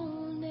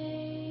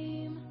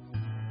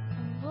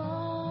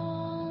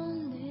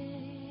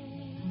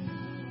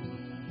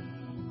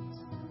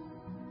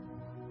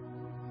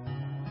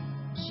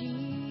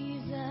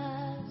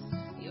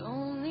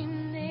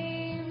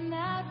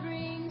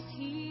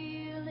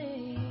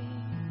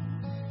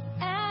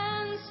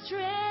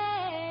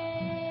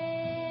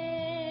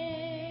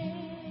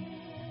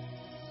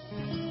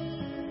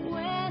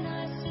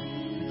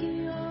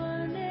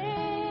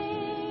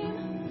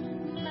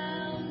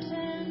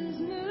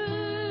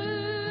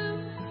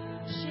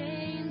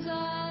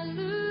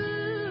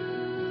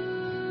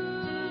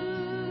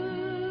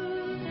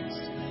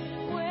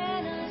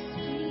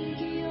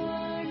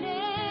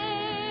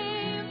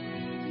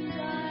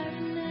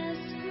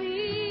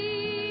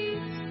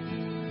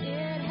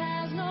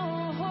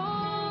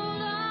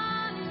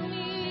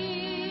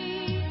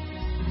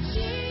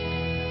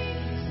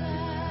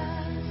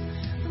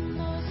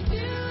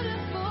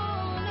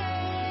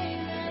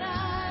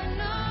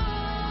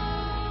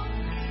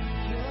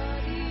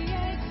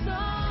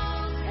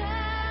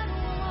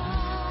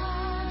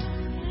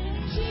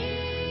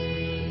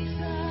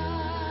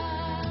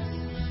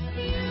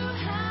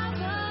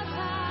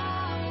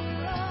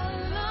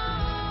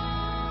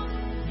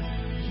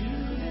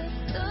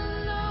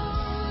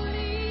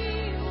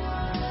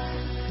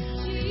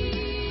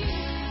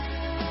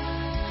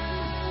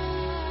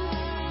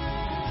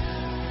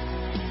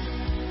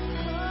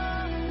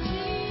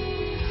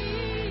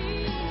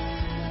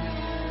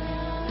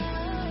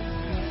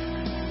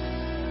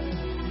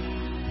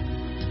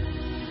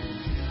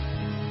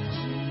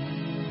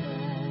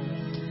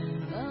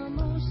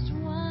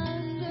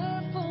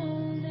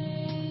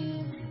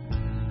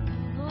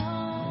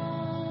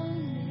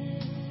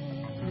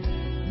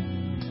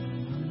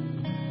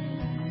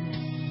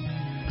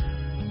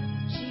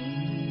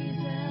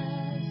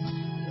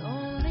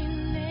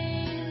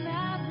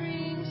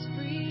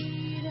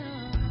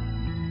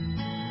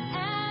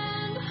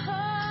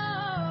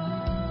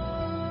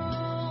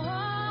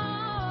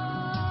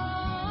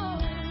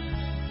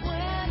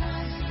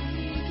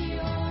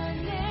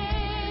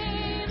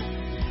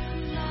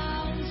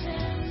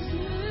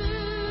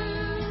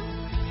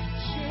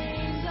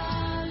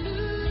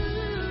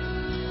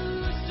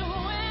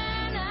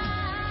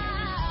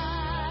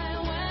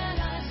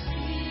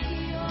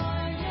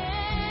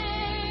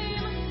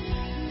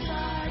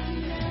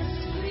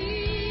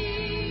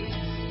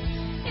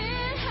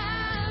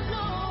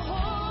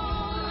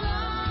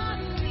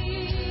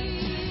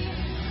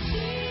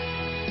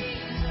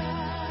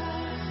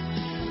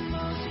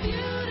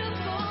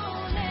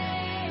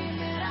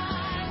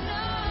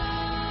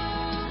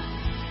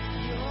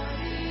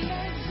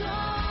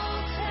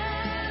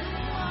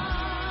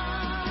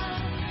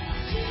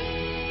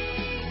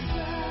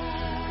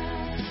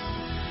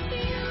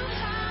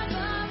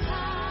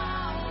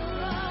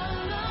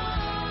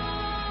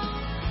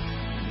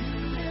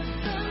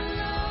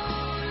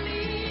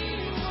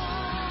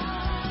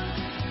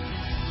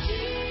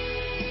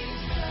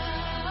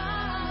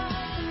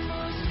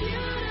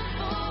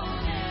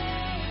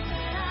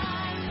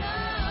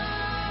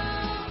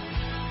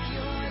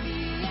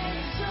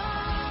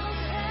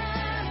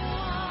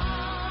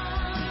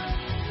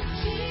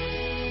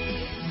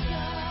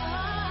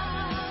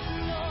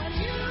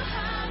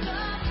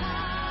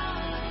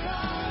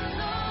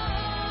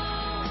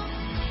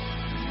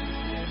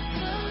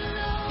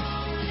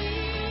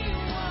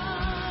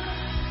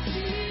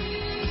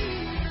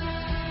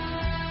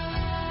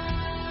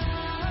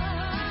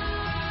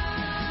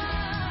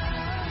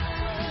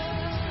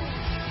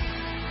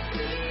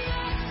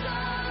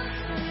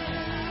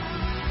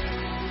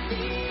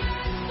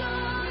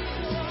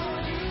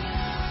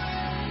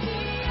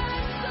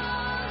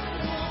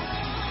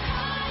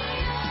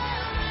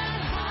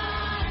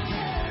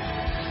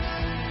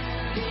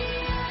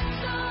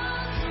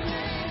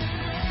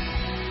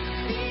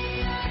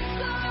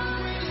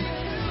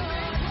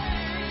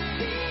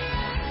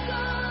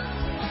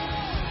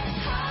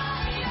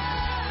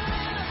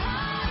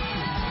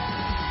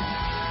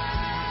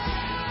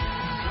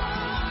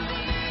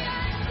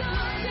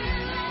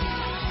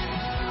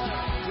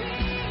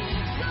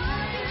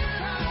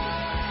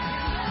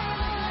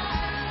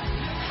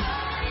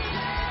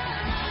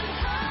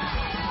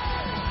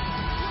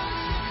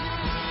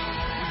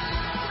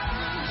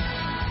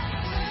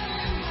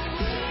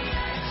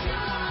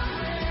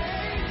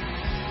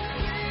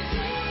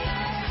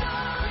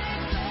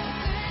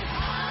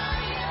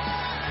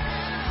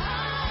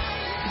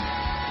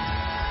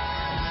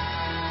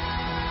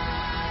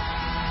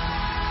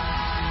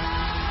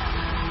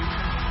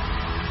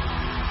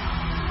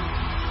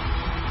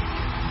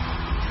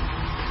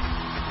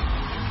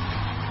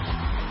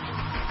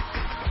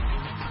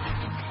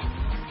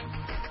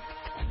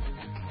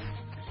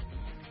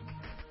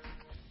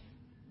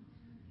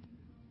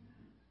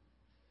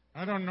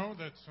 I don't know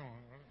that song.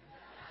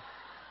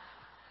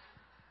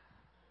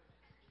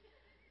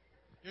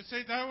 You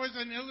see, that was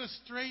an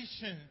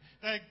illustration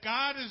that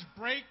God is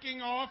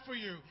breaking off of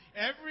you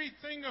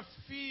everything of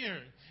fear,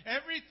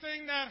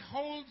 everything that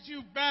holds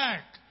you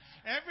back,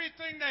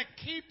 everything that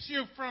keeps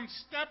you from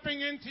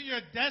stepping into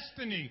your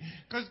destiny.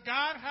 Because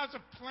God has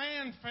a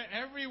plan for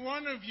every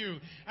one of you,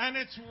 and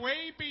it's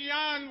way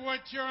beyond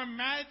what you're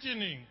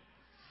imagining.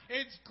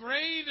 It's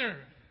greater.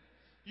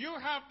 You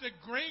have the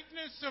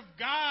greatness of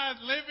God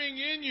living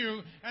in you,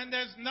 and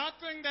there's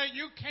nothing that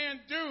you can't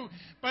do,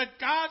 but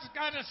God's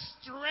got to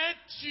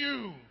stretch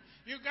you.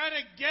 You got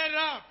to get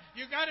up.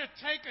 You got to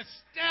take a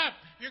step.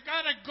 You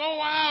got to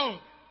go out.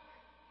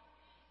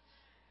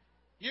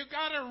 You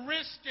got to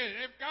risk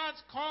it. If God's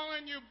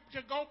calling you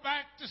to go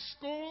back to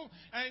school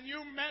and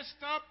you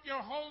messed up your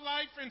whole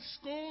life in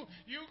school,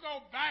 you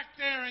go back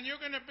there and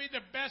you're going to be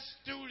the best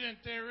student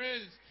there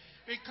is,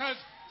 because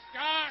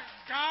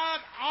God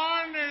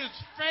honors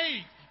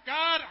faith.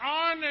 God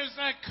honors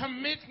that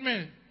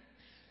commitment.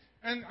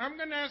 And I'm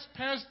going to ask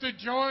Pastor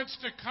George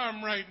to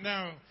come right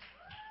now,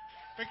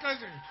 because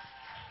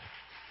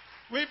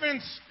we've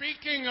been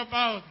speaking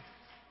about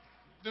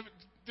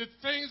the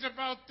things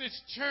about this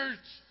church,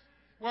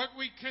 what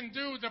we can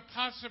do, the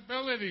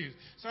possibilities.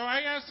 So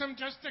I asked him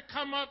just to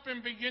come up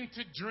and begin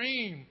to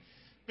dream,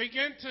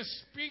 begin to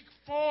speak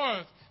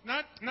forth.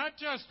 Not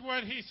just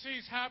what he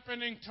sees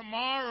happening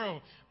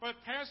tomorrow, but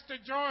Pastor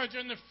George,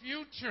 in the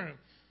future,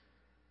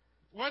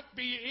 what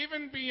be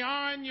even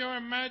beyond your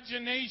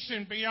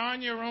imagination,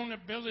 beyond your own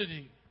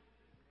ability.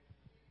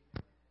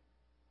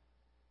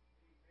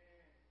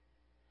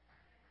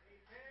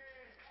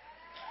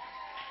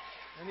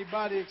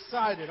 Anybody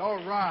excited? All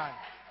right.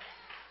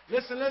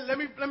 Listen,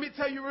 let me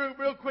tell you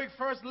real quick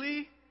first,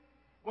 Lee.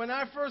 When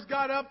I first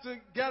got up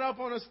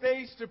on a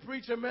stage to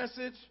preach a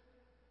message,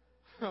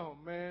 oh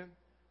man.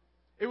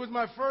 It was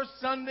my first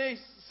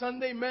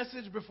Sunday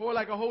message before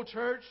like a whole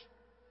church.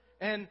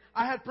 And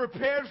I had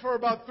prepared for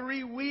about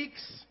 3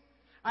 weeks.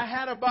 I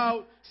had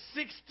about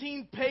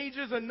 16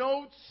 pages of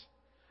notes.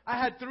 I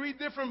had 3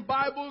 different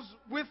Bibles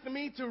with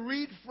me to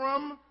read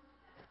from.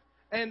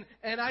 And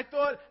I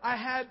thought I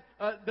had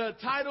the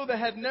title that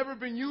had never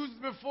been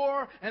used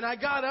before. And I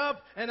got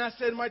up and I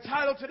said, my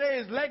title today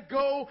is Let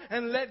Go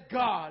and Let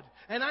God.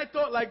 And I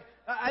thought, like,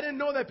 I didn't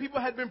know that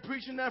people had been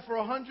preaching that for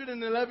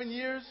 111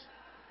 years.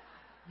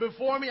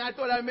 Before me. I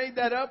thought I made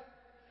that up.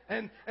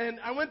 And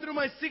I went through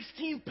my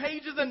 16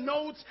 pages of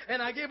notes,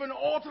 and I gave an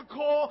altar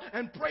call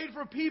and prayed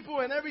for people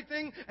and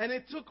everything, and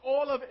it took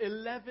all of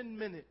 11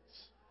 minutes.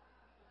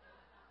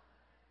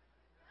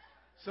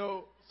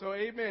 So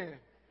amen.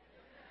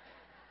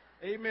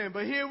 Amen.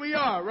 But here we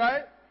are,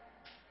 right?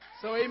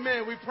 So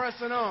amen. We're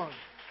pressing on.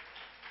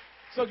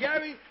 So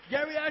Gary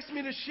asked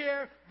me to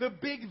share the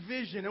big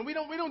vision. And we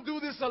don't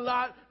do this a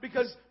lot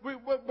because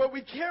what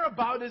we care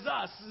about is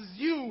us, is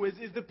you,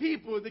 is the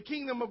people, the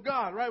kingdom of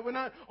God, right? We're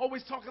not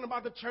always talking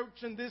about the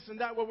church and this and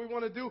that, what we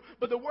want to do.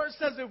 But the word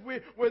says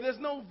where there's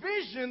no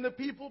vision, the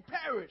people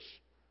perish.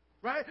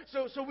 Right?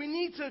 So we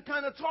need to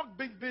kind of talk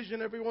big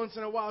vision every once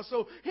in a while.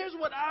 So here's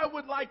what I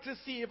would like to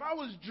see. If I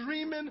was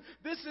dreaming,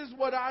 this is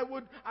what I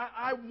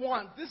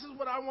want. This is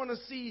what I want to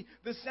see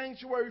the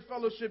Sanctuary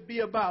Fellowship be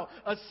about.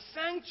 A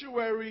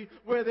sanctuary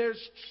where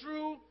there's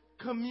true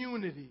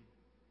community.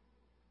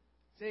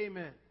 Say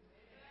amen.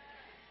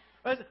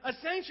 A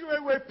sanctuary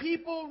where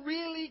people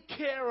really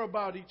care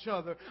about each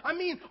other. I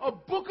mean, a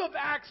Book of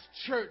Acts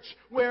church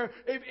where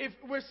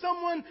where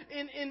someone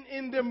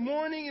in the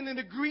morning and in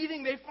the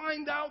greeting, they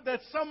find out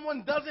that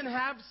someone doesn't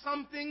have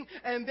something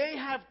and they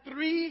have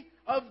 3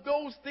 of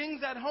those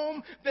things at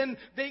home, then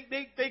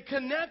they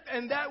connect,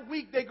 and that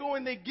week they go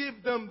and they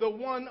give them the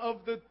one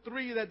of the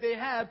 3 that they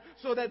have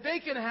so that they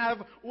can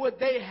have what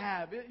they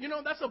have. You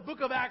know, that's a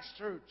Book of Acts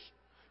church.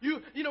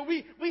 You know,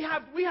 we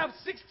have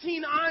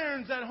 16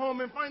 irons at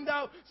home and find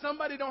out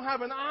somebody don't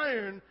have an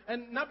iron,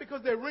 and not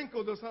because they're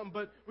wrinkled or something,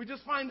 but we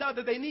just find out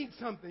that they need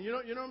something. You know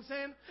what I'm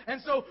saying? And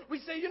so we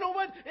say, you know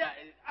what?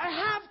 I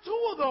have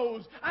 2 of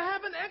those. I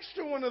have an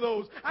extra one of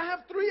those. I have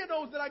 3 of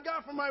those that I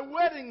got for my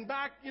wedding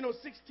back,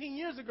 16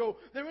 years ago.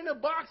 They're in a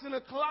box in a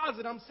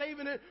closet. I'm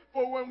saving it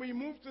for when we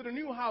move to the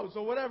new house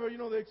or whatever,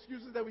 the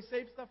excuses that we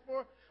save stuff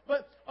for.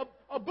 But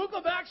a Book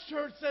of Acts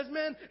church says,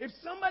 man, if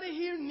somebody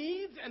here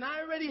needs and I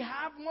already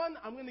have one,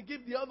 I'm going to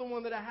give the other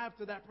one that I have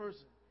to that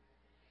person.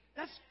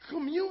 That's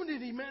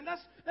community, man.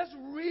 That's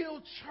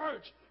real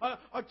church.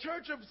 A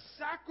church of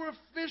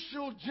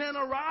sacrificial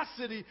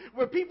generosity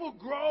where people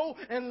grow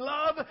and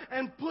love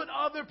and put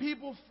other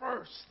people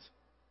first.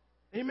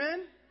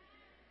 Amen?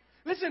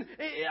 Listen,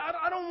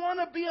 I don't want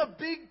to be a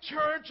big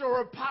church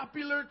or a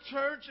popular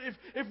church.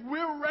 If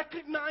we're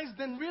recognized,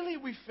 then really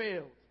we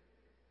failed.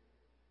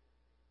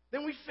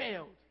 Then we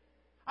failed.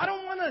 I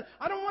don't want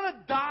to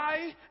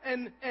die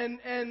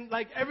and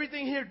like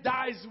everything here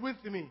dies with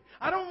me.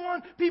 I don't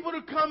want people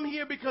to come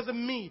here because of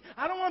me.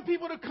 I don't want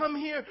people to come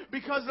here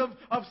because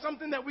of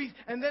something that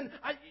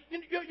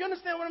you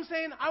understand what I'm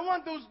saying? I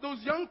want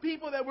those young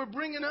people that we're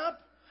bringing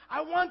up.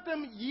 I want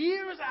them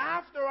years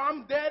after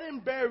I'm dead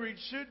and buried,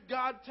 should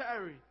God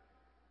tarry,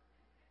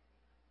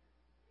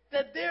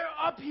 that they're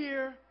up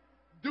here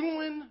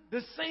doing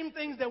the same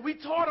things that we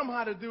taught them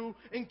how to do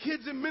in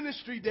Kids in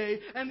Ministry Day,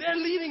 and they're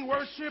leading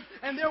worship,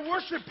 and they're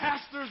worship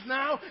pastors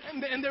now,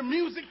 and they're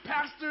music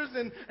pastors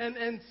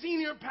and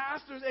senior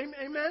pastors.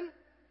 Amen?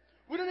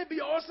 Wouldn't it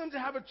be awesome to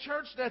have a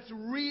church that's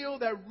real,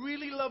 that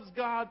really loves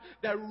God,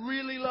 that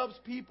really loves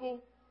people?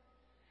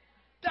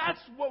 That's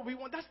what we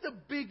want. That's the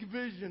big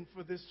vision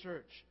for this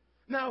church.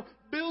 Now,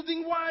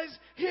 building-wise,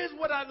 here's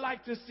what I'd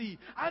like to see.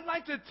 I'd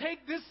like to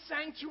take this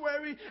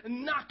sanctuary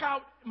and knock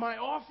out my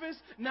office,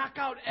 knock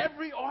out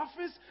every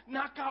office,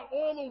 knock out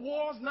all the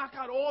walls, knock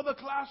out all the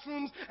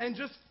classrooms, and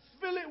just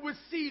fill it with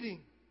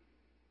seating.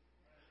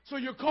 So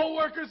your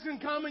coworkers can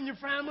come, and your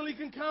family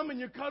can come, and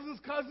your cousin's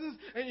cousins,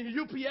 and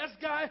your UPS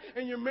guy,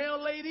 and your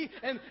mail lady,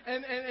 and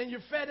your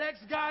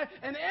FedEx guy,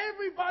 and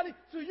everybody.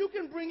 So you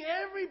can bring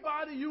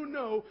everybody you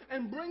know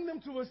and bring them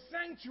to a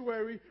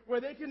sanctuary where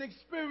they can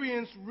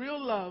experience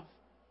real love,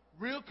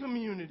 real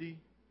community,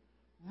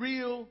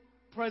 real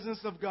presence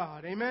of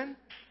God. Amen?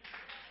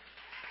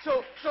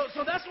 So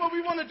that's what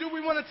we want to do. We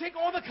want to take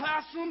all the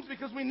classrooms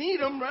because we need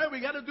them, right? We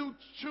got to do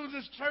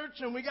children's church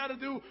and we got to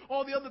do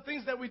all the other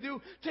things that we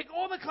do. Take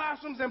all the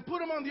classrooms and put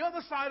them on the other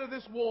side of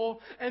this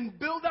wall and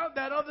build out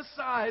that other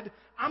side.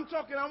 I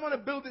want to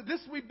build it.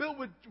 This we built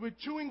with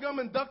chewing gum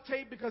and duct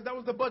tape because that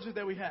was the budget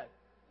that we had,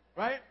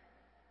 right?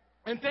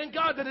 And thank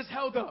God that it's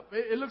held up.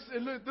 It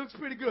looks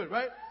pretty good,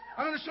 right?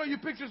 I'm going to show you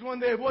pictures one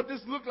day of what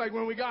this looked like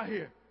when we got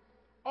here.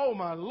 Oh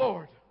my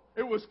Lord,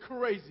 it was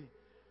crazy.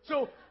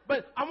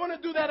 But I want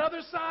to do that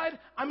other side.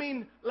 I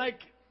mean, like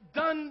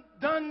done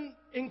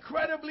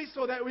incredibly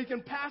so that we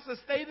can pass a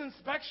state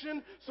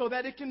inspection so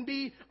that it can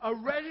be a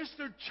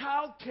registered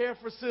child care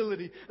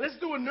facility. Let's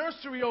do a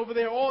nursery over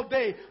there all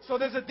day. So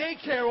there's a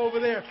daycare over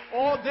there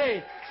all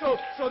day.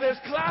 So there's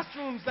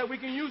classrooms that we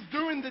can use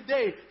during the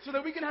day so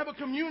that we can have a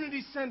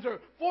community center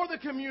for the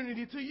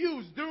community to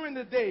use during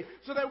the day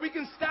so that we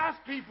can staff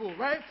people,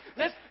 right?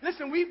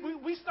 Listen,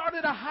 we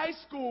started a high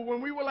school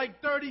when we were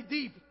like 30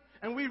 deep.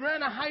 And we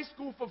ran a high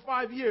school for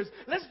 5 years.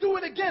 Let's do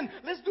it again.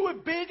 Let's do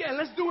it big and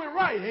let's do it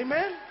right.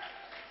 Amen?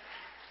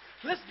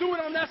 Let's do it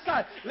on that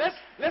side.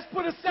 Let's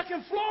put a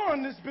second floor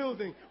on this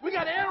building. We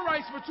got air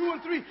rights for 2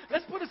 and 3.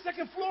 Let's put a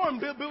second floor and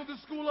build a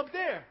school up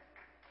there.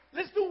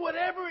 Let's do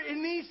whatever it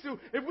needs to.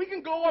 If we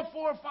can go up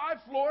 4 or 5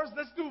 floors,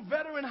 let's do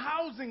veteran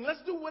housing.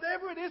 Let's do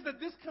whatever it is that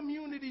this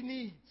community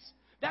needs.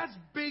 That's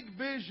big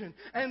vision.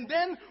 And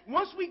then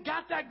once we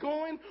got that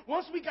going,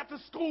 once we got the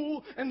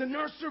school and the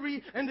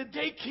nursery and the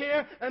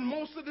daycare, and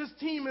most of this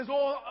team is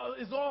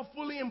all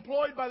fully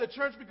employed by the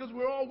church because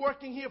we're all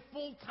working here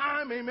full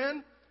time,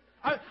 amen?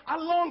 I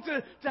long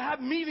to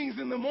have meetings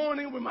in the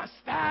morning with my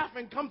staff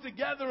and come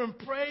together and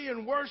pray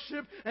and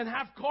worship and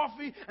have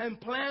coffee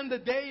and plan the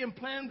day and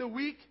plan the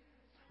week.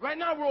 Right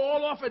now, we're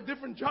all off at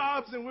different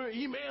jobs, and we're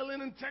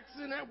emailing and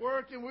texting at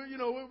work, and we're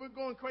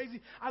going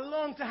crazy. I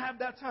long to have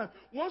that time.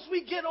 Once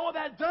we get all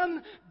that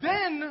done,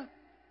 then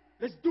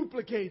let's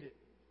duplicate it.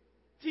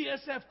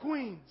 TSF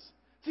Queens,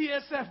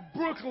 TSF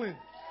Brooklyn,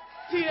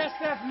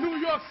 TSF New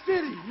York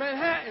City,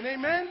 Manhattan,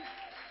 amen?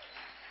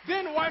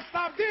 Then why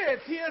stop there?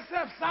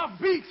 TSF South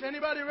Beach.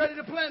 Anybody ready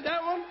to plan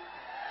that one?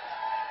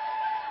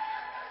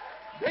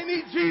 They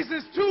need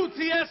Jesus too,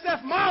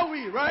 TSF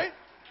Maui, right?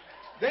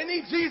 They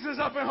need Jesus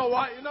up in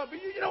Hawaii, but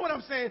you know what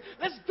I'm saying.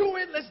 Let's do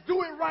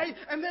it right,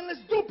 and then let's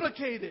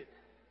duplicate it.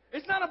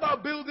 It's not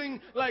about building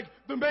like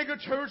the mega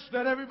church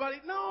that everybody,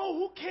 no,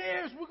 who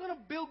cares? We're going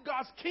to build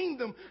God's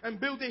kingdom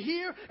and build it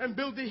here, and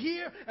build it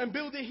here, and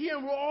build it here,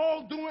 and we're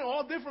all doing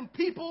all different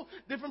people,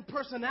 different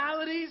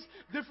personalities,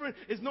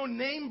 it's no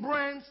name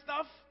brand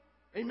stuff,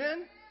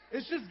 amen?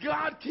 It's just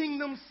God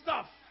kingdom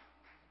stuff.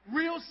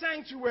 Real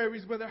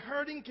sanctuaries where the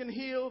hurting can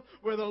heal,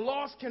 where the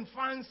lost can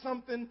find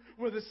something,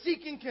 where the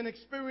seeking can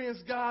experience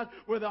God,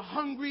 where the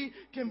hungry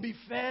can be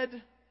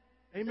fed.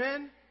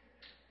 Amen?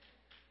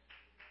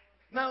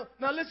 Now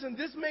listen,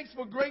 this makes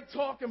for great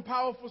talk and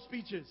powerful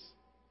speeches.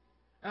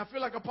 And I feel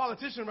like a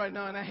politician right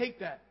now, and I hate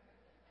that.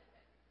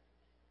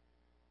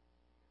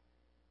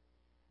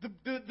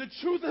 The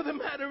truth of the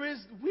matter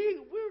is,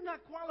 we're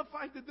not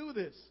qualified to do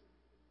this.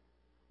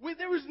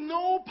 There is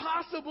no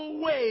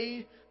possible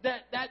way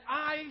that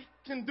I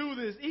can do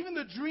this. Even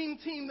the dream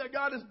team that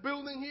God is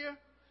building here,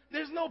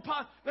 there's no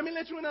let me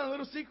let you in on a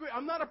little secret.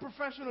 I'm not a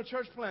professional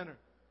church planner.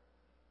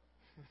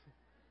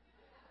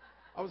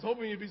 I was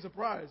hoping you'd be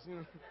surprised.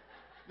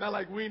 Not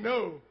like we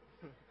know.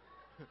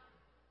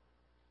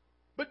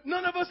 But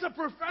none of us are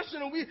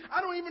professional.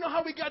 I don't even know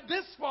how we got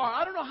this far.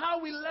 I don't know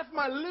how we left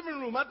my living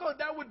room. I thought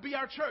that would be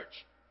our church.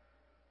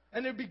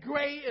 And it'd be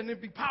great, and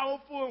it'd be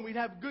powerful, and we'd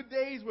have good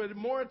days where there'd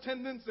be more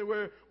attendance, and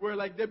where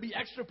like there'd be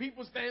extra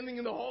people standing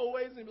in the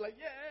hallways, and they'd be like,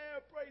 yeah,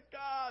 praise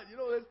God.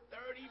 There's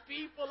 30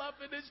 people up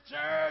in this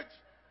church.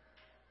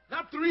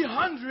 Not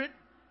 300.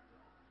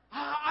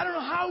 I don't know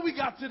how we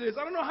got to this.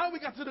 I don't know how we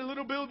got to the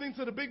little building,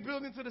 to the big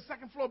building, to the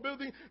second floor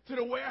building, to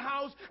the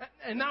warehouse,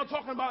 and now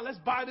talking about let's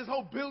buy this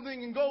whole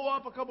building and go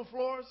up a couple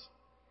floors.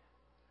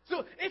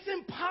 So it's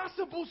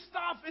impossible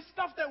stuff. It's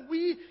stuff that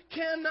we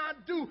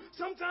cannot do.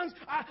 Sometimes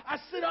I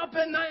sit up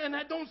at night and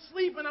I don't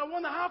sleep and I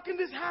wonder, how can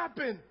this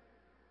happen?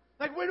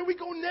 Like, where do we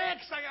go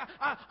next?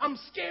 I'm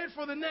scared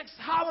for the next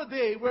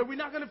holiday where we're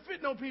not going to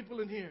fit no people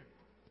in here.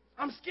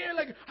 I'm scared,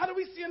 like, how do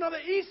we see another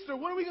Easter?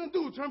 What are we going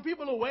to do? Turn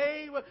people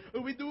away? What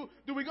do we do?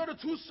 Do we go to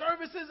 2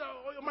 services?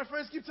 My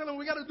friends keep telling me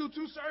we got to do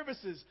 2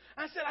 services.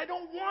 I said, I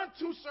don't want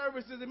 2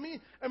 services. And me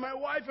and my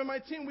wife and my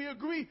team, we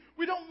agree.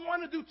 We don't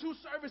want to do 2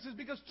 services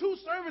because 2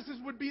 services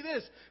would be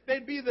this.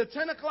 They'd be the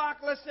 10 o'clock,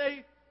 let's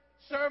say,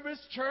 service,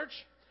 church.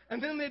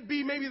 And then there'd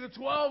be maybe the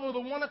 12 or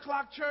the 1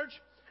 o'clock church.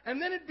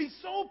 And then it'd be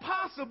so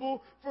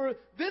possible for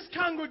this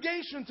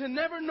congregation to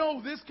never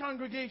know this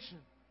congregation.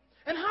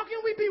 And how can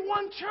we be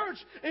one church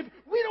if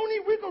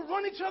we could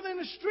run each other in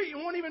the street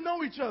and won't even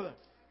know each other?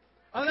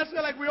 Unless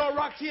we're like we all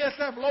rock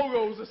TSF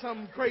logos or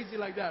something crazy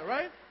like that,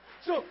 right?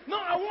 So, no,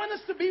 I want us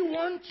to be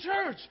one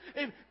church.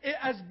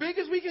 As big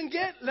as we can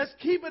get, let's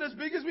keep it as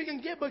big as we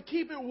can get, but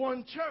keep it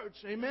one church.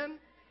 Amen?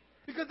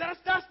 Because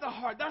that's the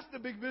heart. That's the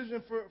big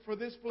vision for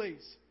this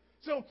place.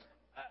 So,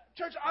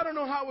 church, I don't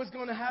know how it's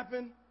going to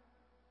happen.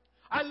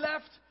 I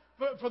left.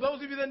 For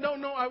those of you that don't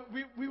know,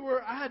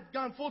 I had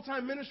gone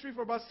full-time ministry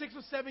for about 6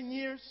 or 7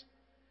 years,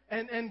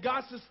 and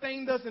God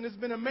sustained us, and it's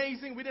been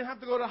amazing. We didn't have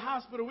to go to the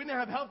hospital. We didn't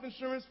have health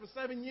insurance for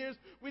 7 years.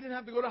 We didn't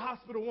have to go to the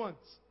hospital once.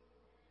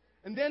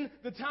 And then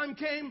the time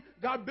came,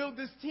 God built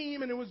this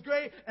team, and it was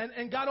great,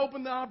 and God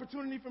opened the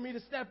opportunity for me to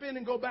step in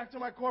and go back to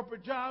my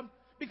corporate job,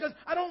 because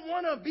I don't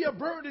want to be a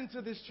burden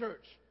to this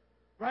church,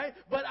 right?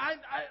 But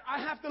I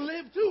have to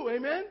live too,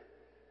 amen?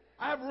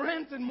 I have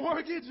rent and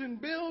mortgage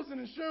and bills and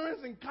insurance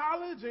and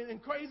college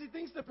and crazy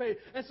things to pay.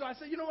 And so I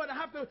said, you know what? I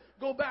have to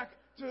go back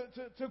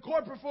to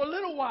corporate for a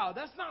little while.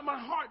 That's not my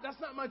heart.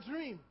 That's not my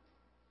dream.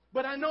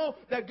 But I know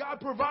that God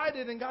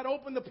provided and God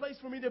opened the place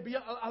for me to be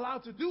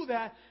allowed to do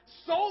that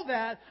so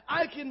that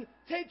I can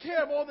take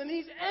care of all the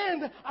needs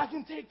and I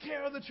can take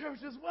care of the church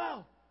as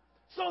well.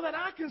 So that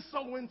I can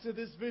sow into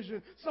this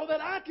vision, so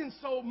that I can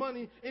sow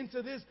money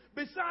into this,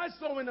 besides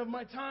sowing of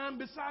my time,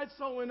 besides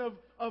sowing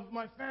of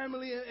my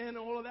family and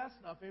all of that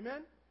stuff.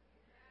 Amen?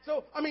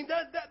 So, I mean,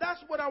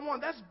 that's what I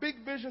want. That's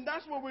big vision.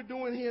 That's what we're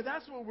doing here.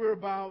 That's what we're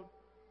about.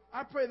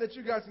 I pray that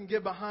you guys can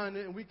get behind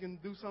it and we can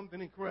do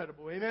something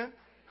incredible. Amen?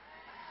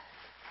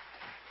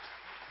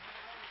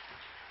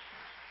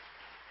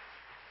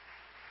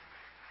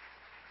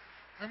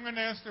 I'm going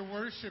to ask the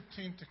worship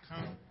team to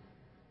come.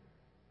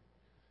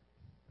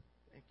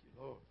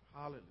 Lord,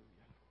 hallelujah.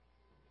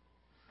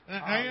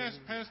 And I asked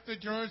Pastor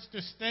George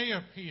to stay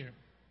up here.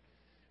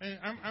 And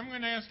I'm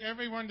going to ask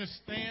everyone to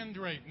stand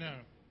right now.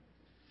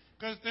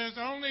 Because there's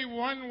only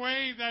one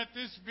way that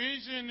this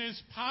vision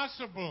is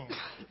possible.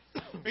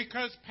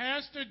 Because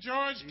Pastor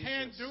George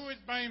can't do it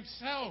by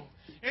himself.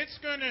 It's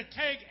going to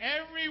take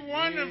every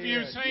one of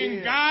you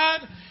saying,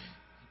 God,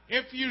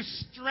 if you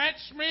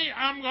stretch me,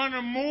 I'm going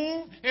to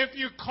move. If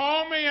you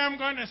call me, I'm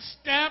going to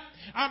step.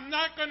 I'm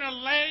not going to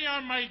lay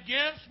on my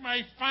gifts,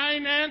 my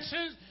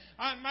finances,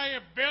 on my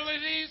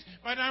abilities,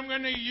 but I'm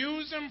going to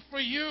use them for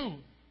you.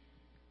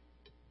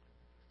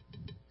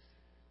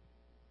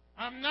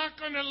 I'm not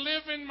going to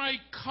live in my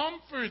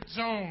comfort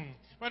zone.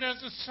 But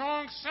as the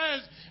song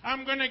says,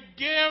 I'm going to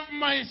give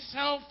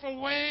myself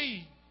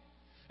away.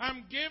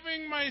 I'm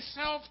giving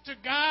myself to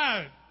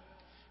God.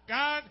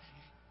 God,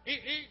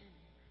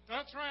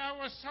 that's why I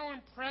was so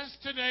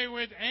impressed today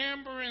with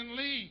Amber and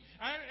Lee.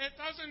 It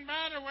doesn't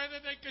matter whether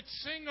they could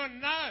sing or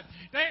not.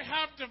 They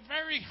have the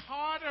very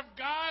heart of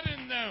God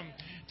in them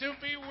to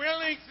be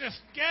willing to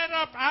get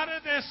up out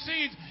of their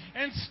seats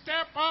and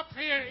step up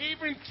here,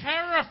 even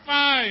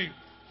terrified.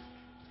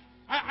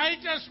 I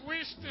just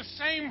wish the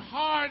same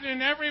heart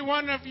in every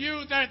one of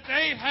you that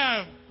they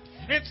have.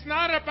 It's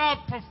not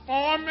about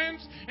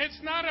performance. It's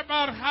not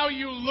about how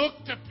you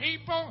look to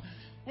people.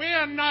 We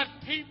are not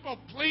people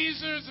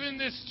pleasers in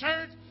this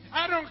church.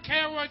 I don't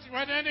care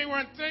what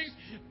anyone thinks.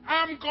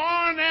 I'm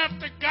going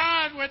after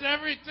God with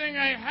everything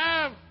I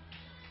have.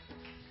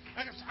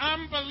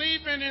 I'm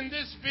believing in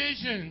this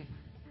vision.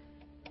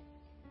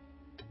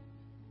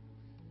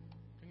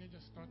 Can you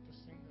just start to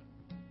sing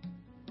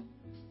that?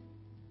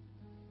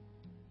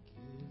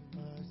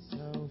 Give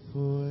myself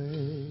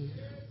away.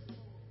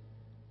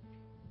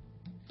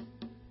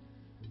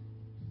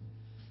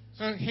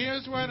 So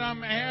here's what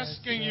I'm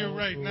asking you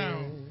right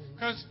now.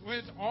 Because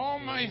with all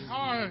my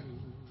heart,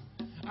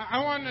 I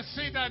want to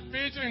see that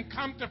vision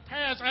come to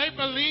pass. I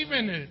believe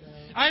in it.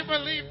 I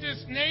believe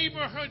this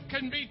neighborhood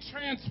can be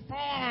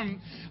transformed.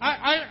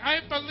 I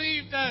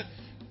believe that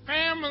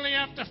family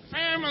after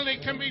family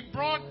can be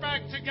brought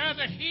back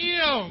together,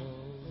 healed.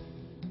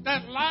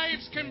 That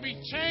lives can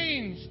be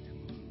changed.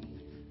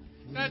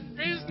 That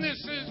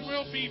businesses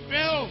will be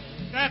built.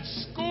 That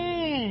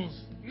schools,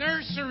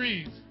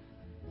 nurseries.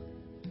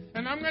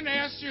 And I'm going to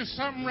ask you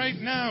something right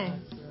now.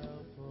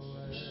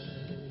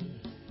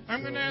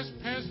 I'm going to ask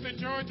Pastor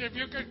George if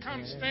you could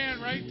come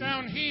stand right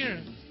down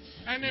here.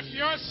 And if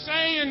you're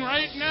saying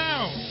right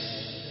now,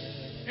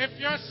 If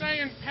you're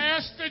saying,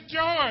 Pastor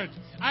George,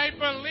 I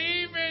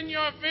believe in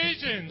your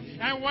vision,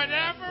 and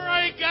whatever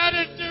I got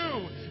to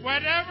do,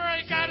 whatever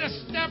I got to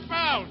step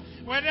out,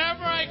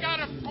 whatever I got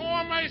to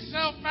pour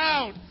myself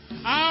out,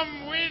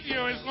 I'm with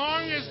you as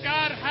long as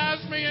God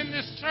has me in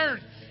this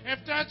church. If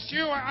that's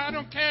you, I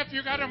don't care if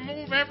you got to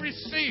move every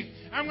seat.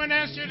 I'm going to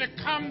ask you to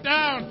come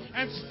down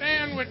and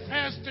stand with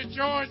Pastor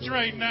George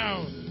right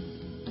now.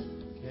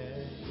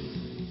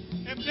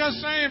 If you're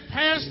saying,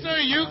 Pastor,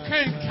 you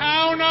can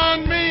count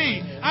on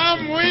me,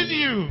 I'm with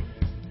you.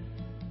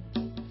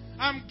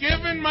 I'm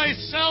giving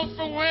myself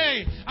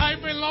away. I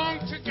belong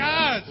to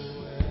God.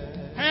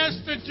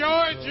 Pastor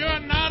George, you're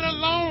not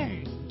alone.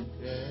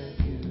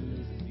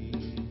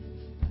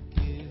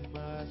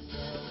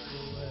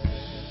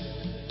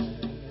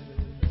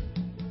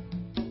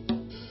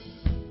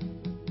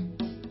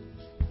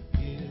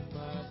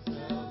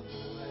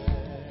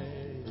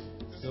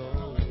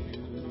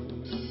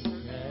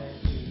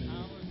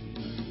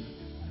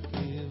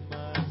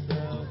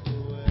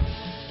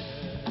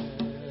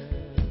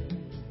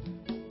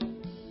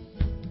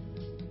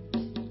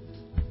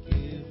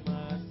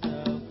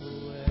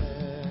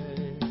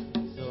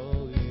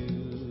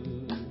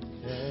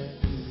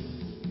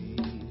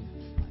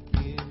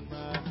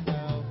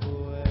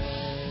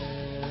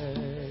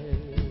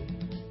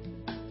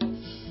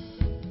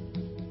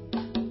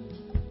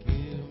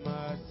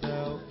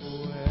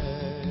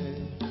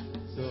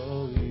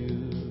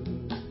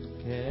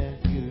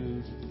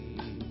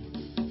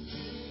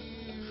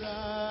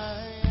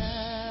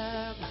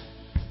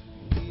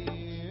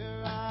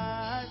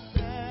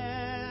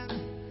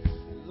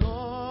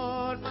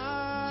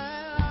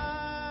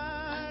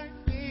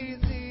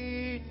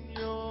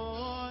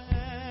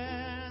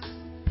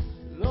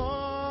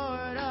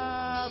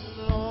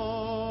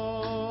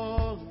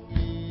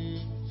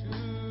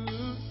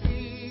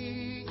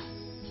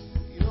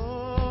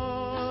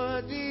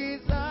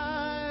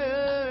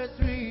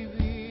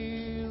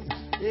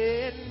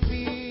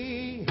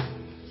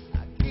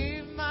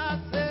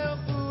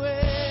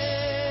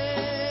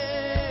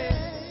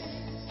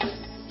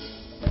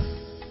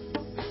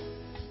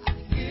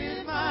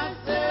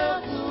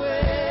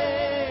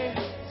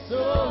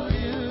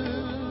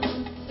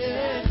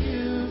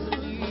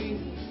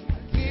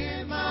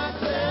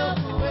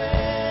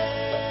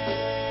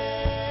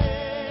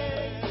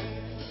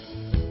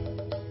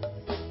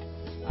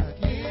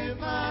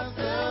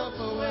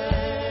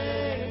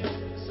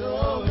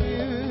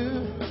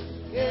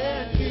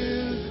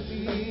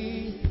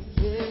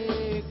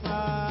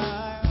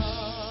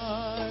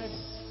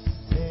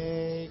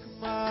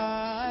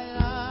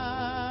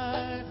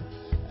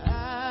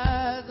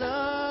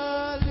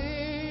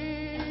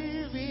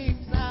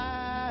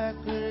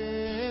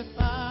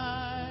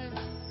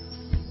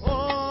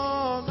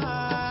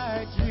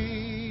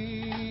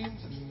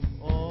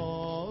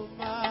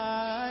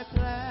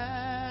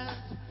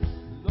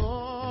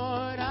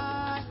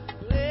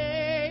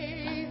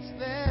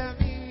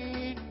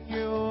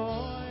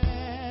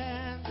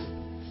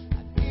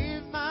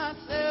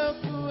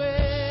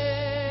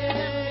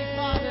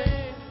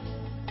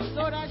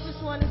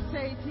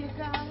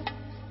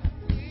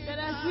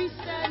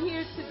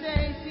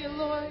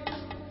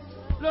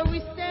 Lord,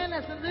 we stand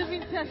as a living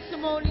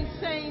testimony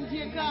saying,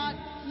 dear God,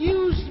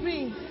 use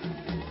me.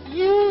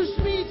 Use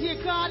me,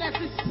 dear God, as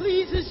it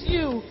pleases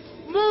you.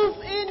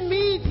 Move in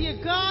me, dear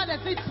God,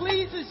 as it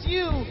pleases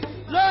you.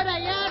 Lord,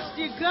 I ask,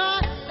 dear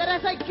God, that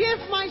as I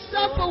give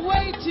myself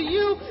away to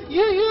you,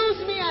 you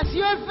use me as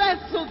your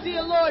vessel,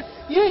 dear Lord.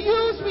 You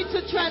use me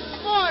to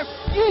transform.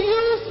 You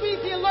use me,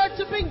 dear Lord,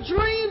 to bring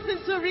dreams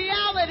into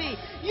reality.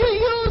 You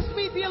use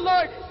me, dear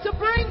Lord, to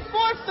bring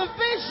forth the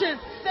vision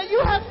that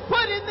you have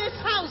put in this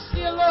house,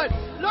 dear Lord.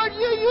 Lord,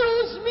 you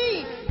use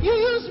me. You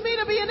use me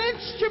to be an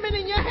instrument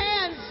in your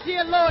hands,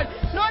 dear Lord.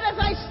 Lord, as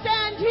I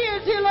stand here,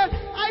 dear Lord,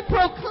 I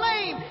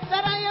proclaim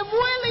that I am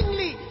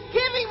willingly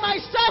giving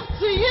myself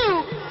to you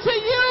to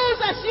use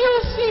as you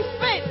see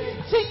fit,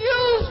 to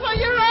use for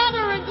your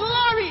honor and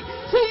glory,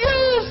 to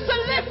use to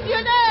lift your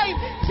name,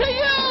 to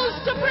use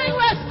to bring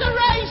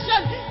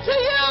restoration, to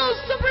use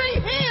to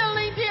bring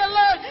healing, dear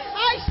Lord.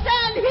 I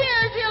stand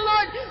here, dear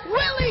Lord,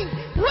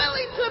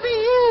 willing to be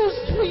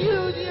used for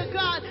you, dear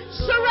God,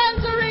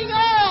 surrendering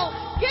all,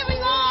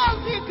 giving all,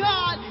 dear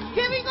God,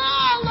 giving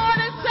all, Lord,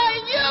 and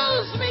saying,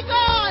 use me,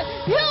 God,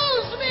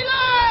 use me,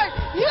 Lord,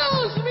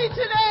 use me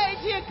today,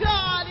 dear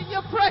God, in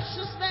your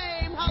precious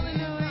name.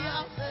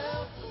 Hallelujah.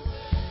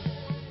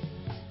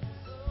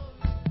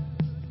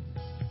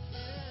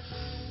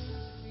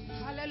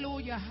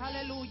 Hallelujah,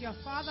 hallelujah.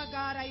 Father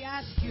God, I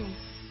ask you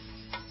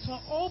to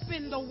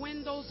open the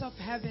windows of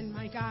heaven,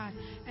 my God,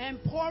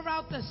 and pour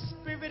out the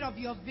spirit of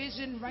your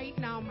vision right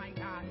now, my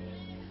God.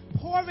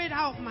 Pour it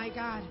out, my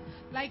God,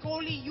 like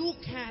only you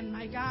can,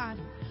 my God.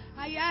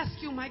 I ask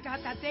you, my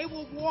God, that they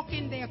will walk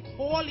in their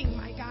calling,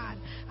 my God.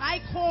 I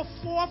call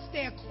forth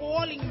their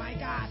calling, my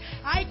God.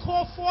 I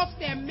call forth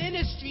their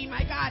ministry,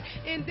 my God,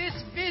 in this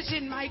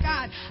vision, my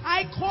God.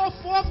 I call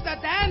forth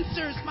the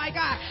dancers, my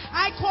God.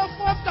 I call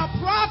forth the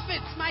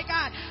prophets, my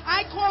God.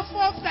 I call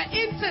forth the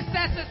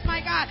intercessors,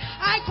 my God.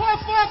 I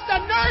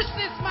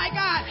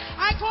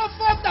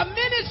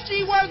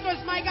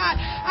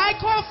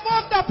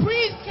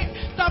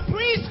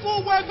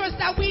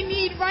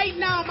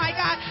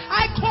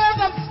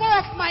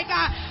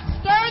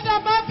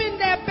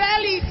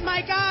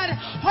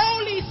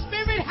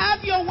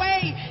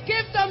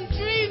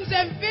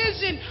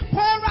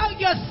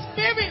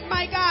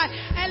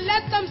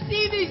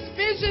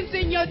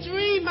a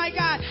dream, my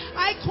God.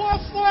 I call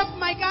forth,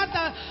 my God,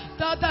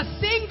 the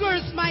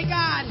singers, my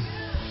God.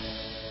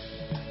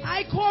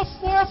 I call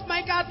forth,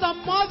 my God, the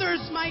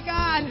mothers, my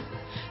God,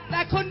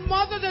 that could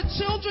mother the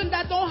children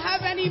that don't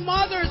have any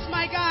mothers,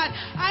 my God.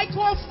 I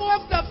call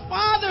forth the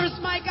fathers,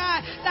 my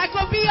God, that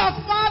could be a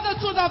father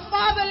to the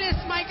fatherless,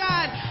 my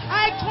God.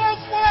 I call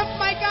forth,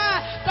 my God,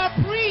 the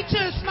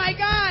preachers, my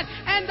God,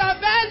 and the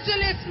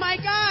evangelists, my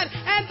God,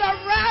 and the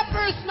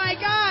rappers, my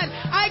God.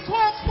 I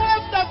call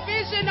forth the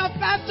vision of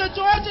Pastor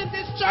Jorge in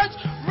this church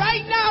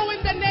right now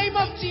in the name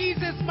of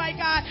Jesus, my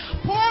God.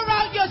 Pour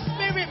out your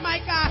spirit,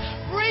 my God.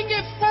 Bring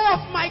it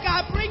forth, my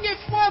God. Bring it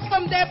forth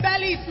from their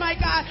bellies, my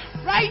God.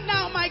 Right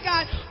now, my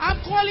God,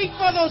 I'm calling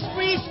for those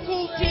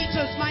preschool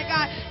teachers, my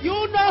God.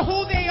 You know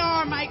who they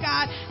are, my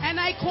God. And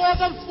I call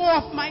them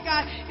forth, my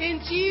God. In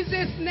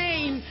Jesus'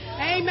 name,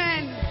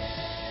 amen.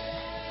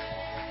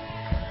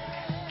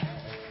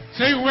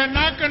 See, we're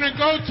not going to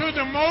go through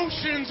the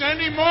motions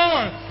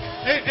anymore.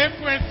 If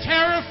we're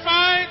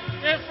terrified,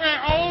 if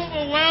we're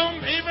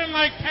overwhelmed, even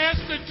like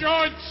Pastor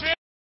George said,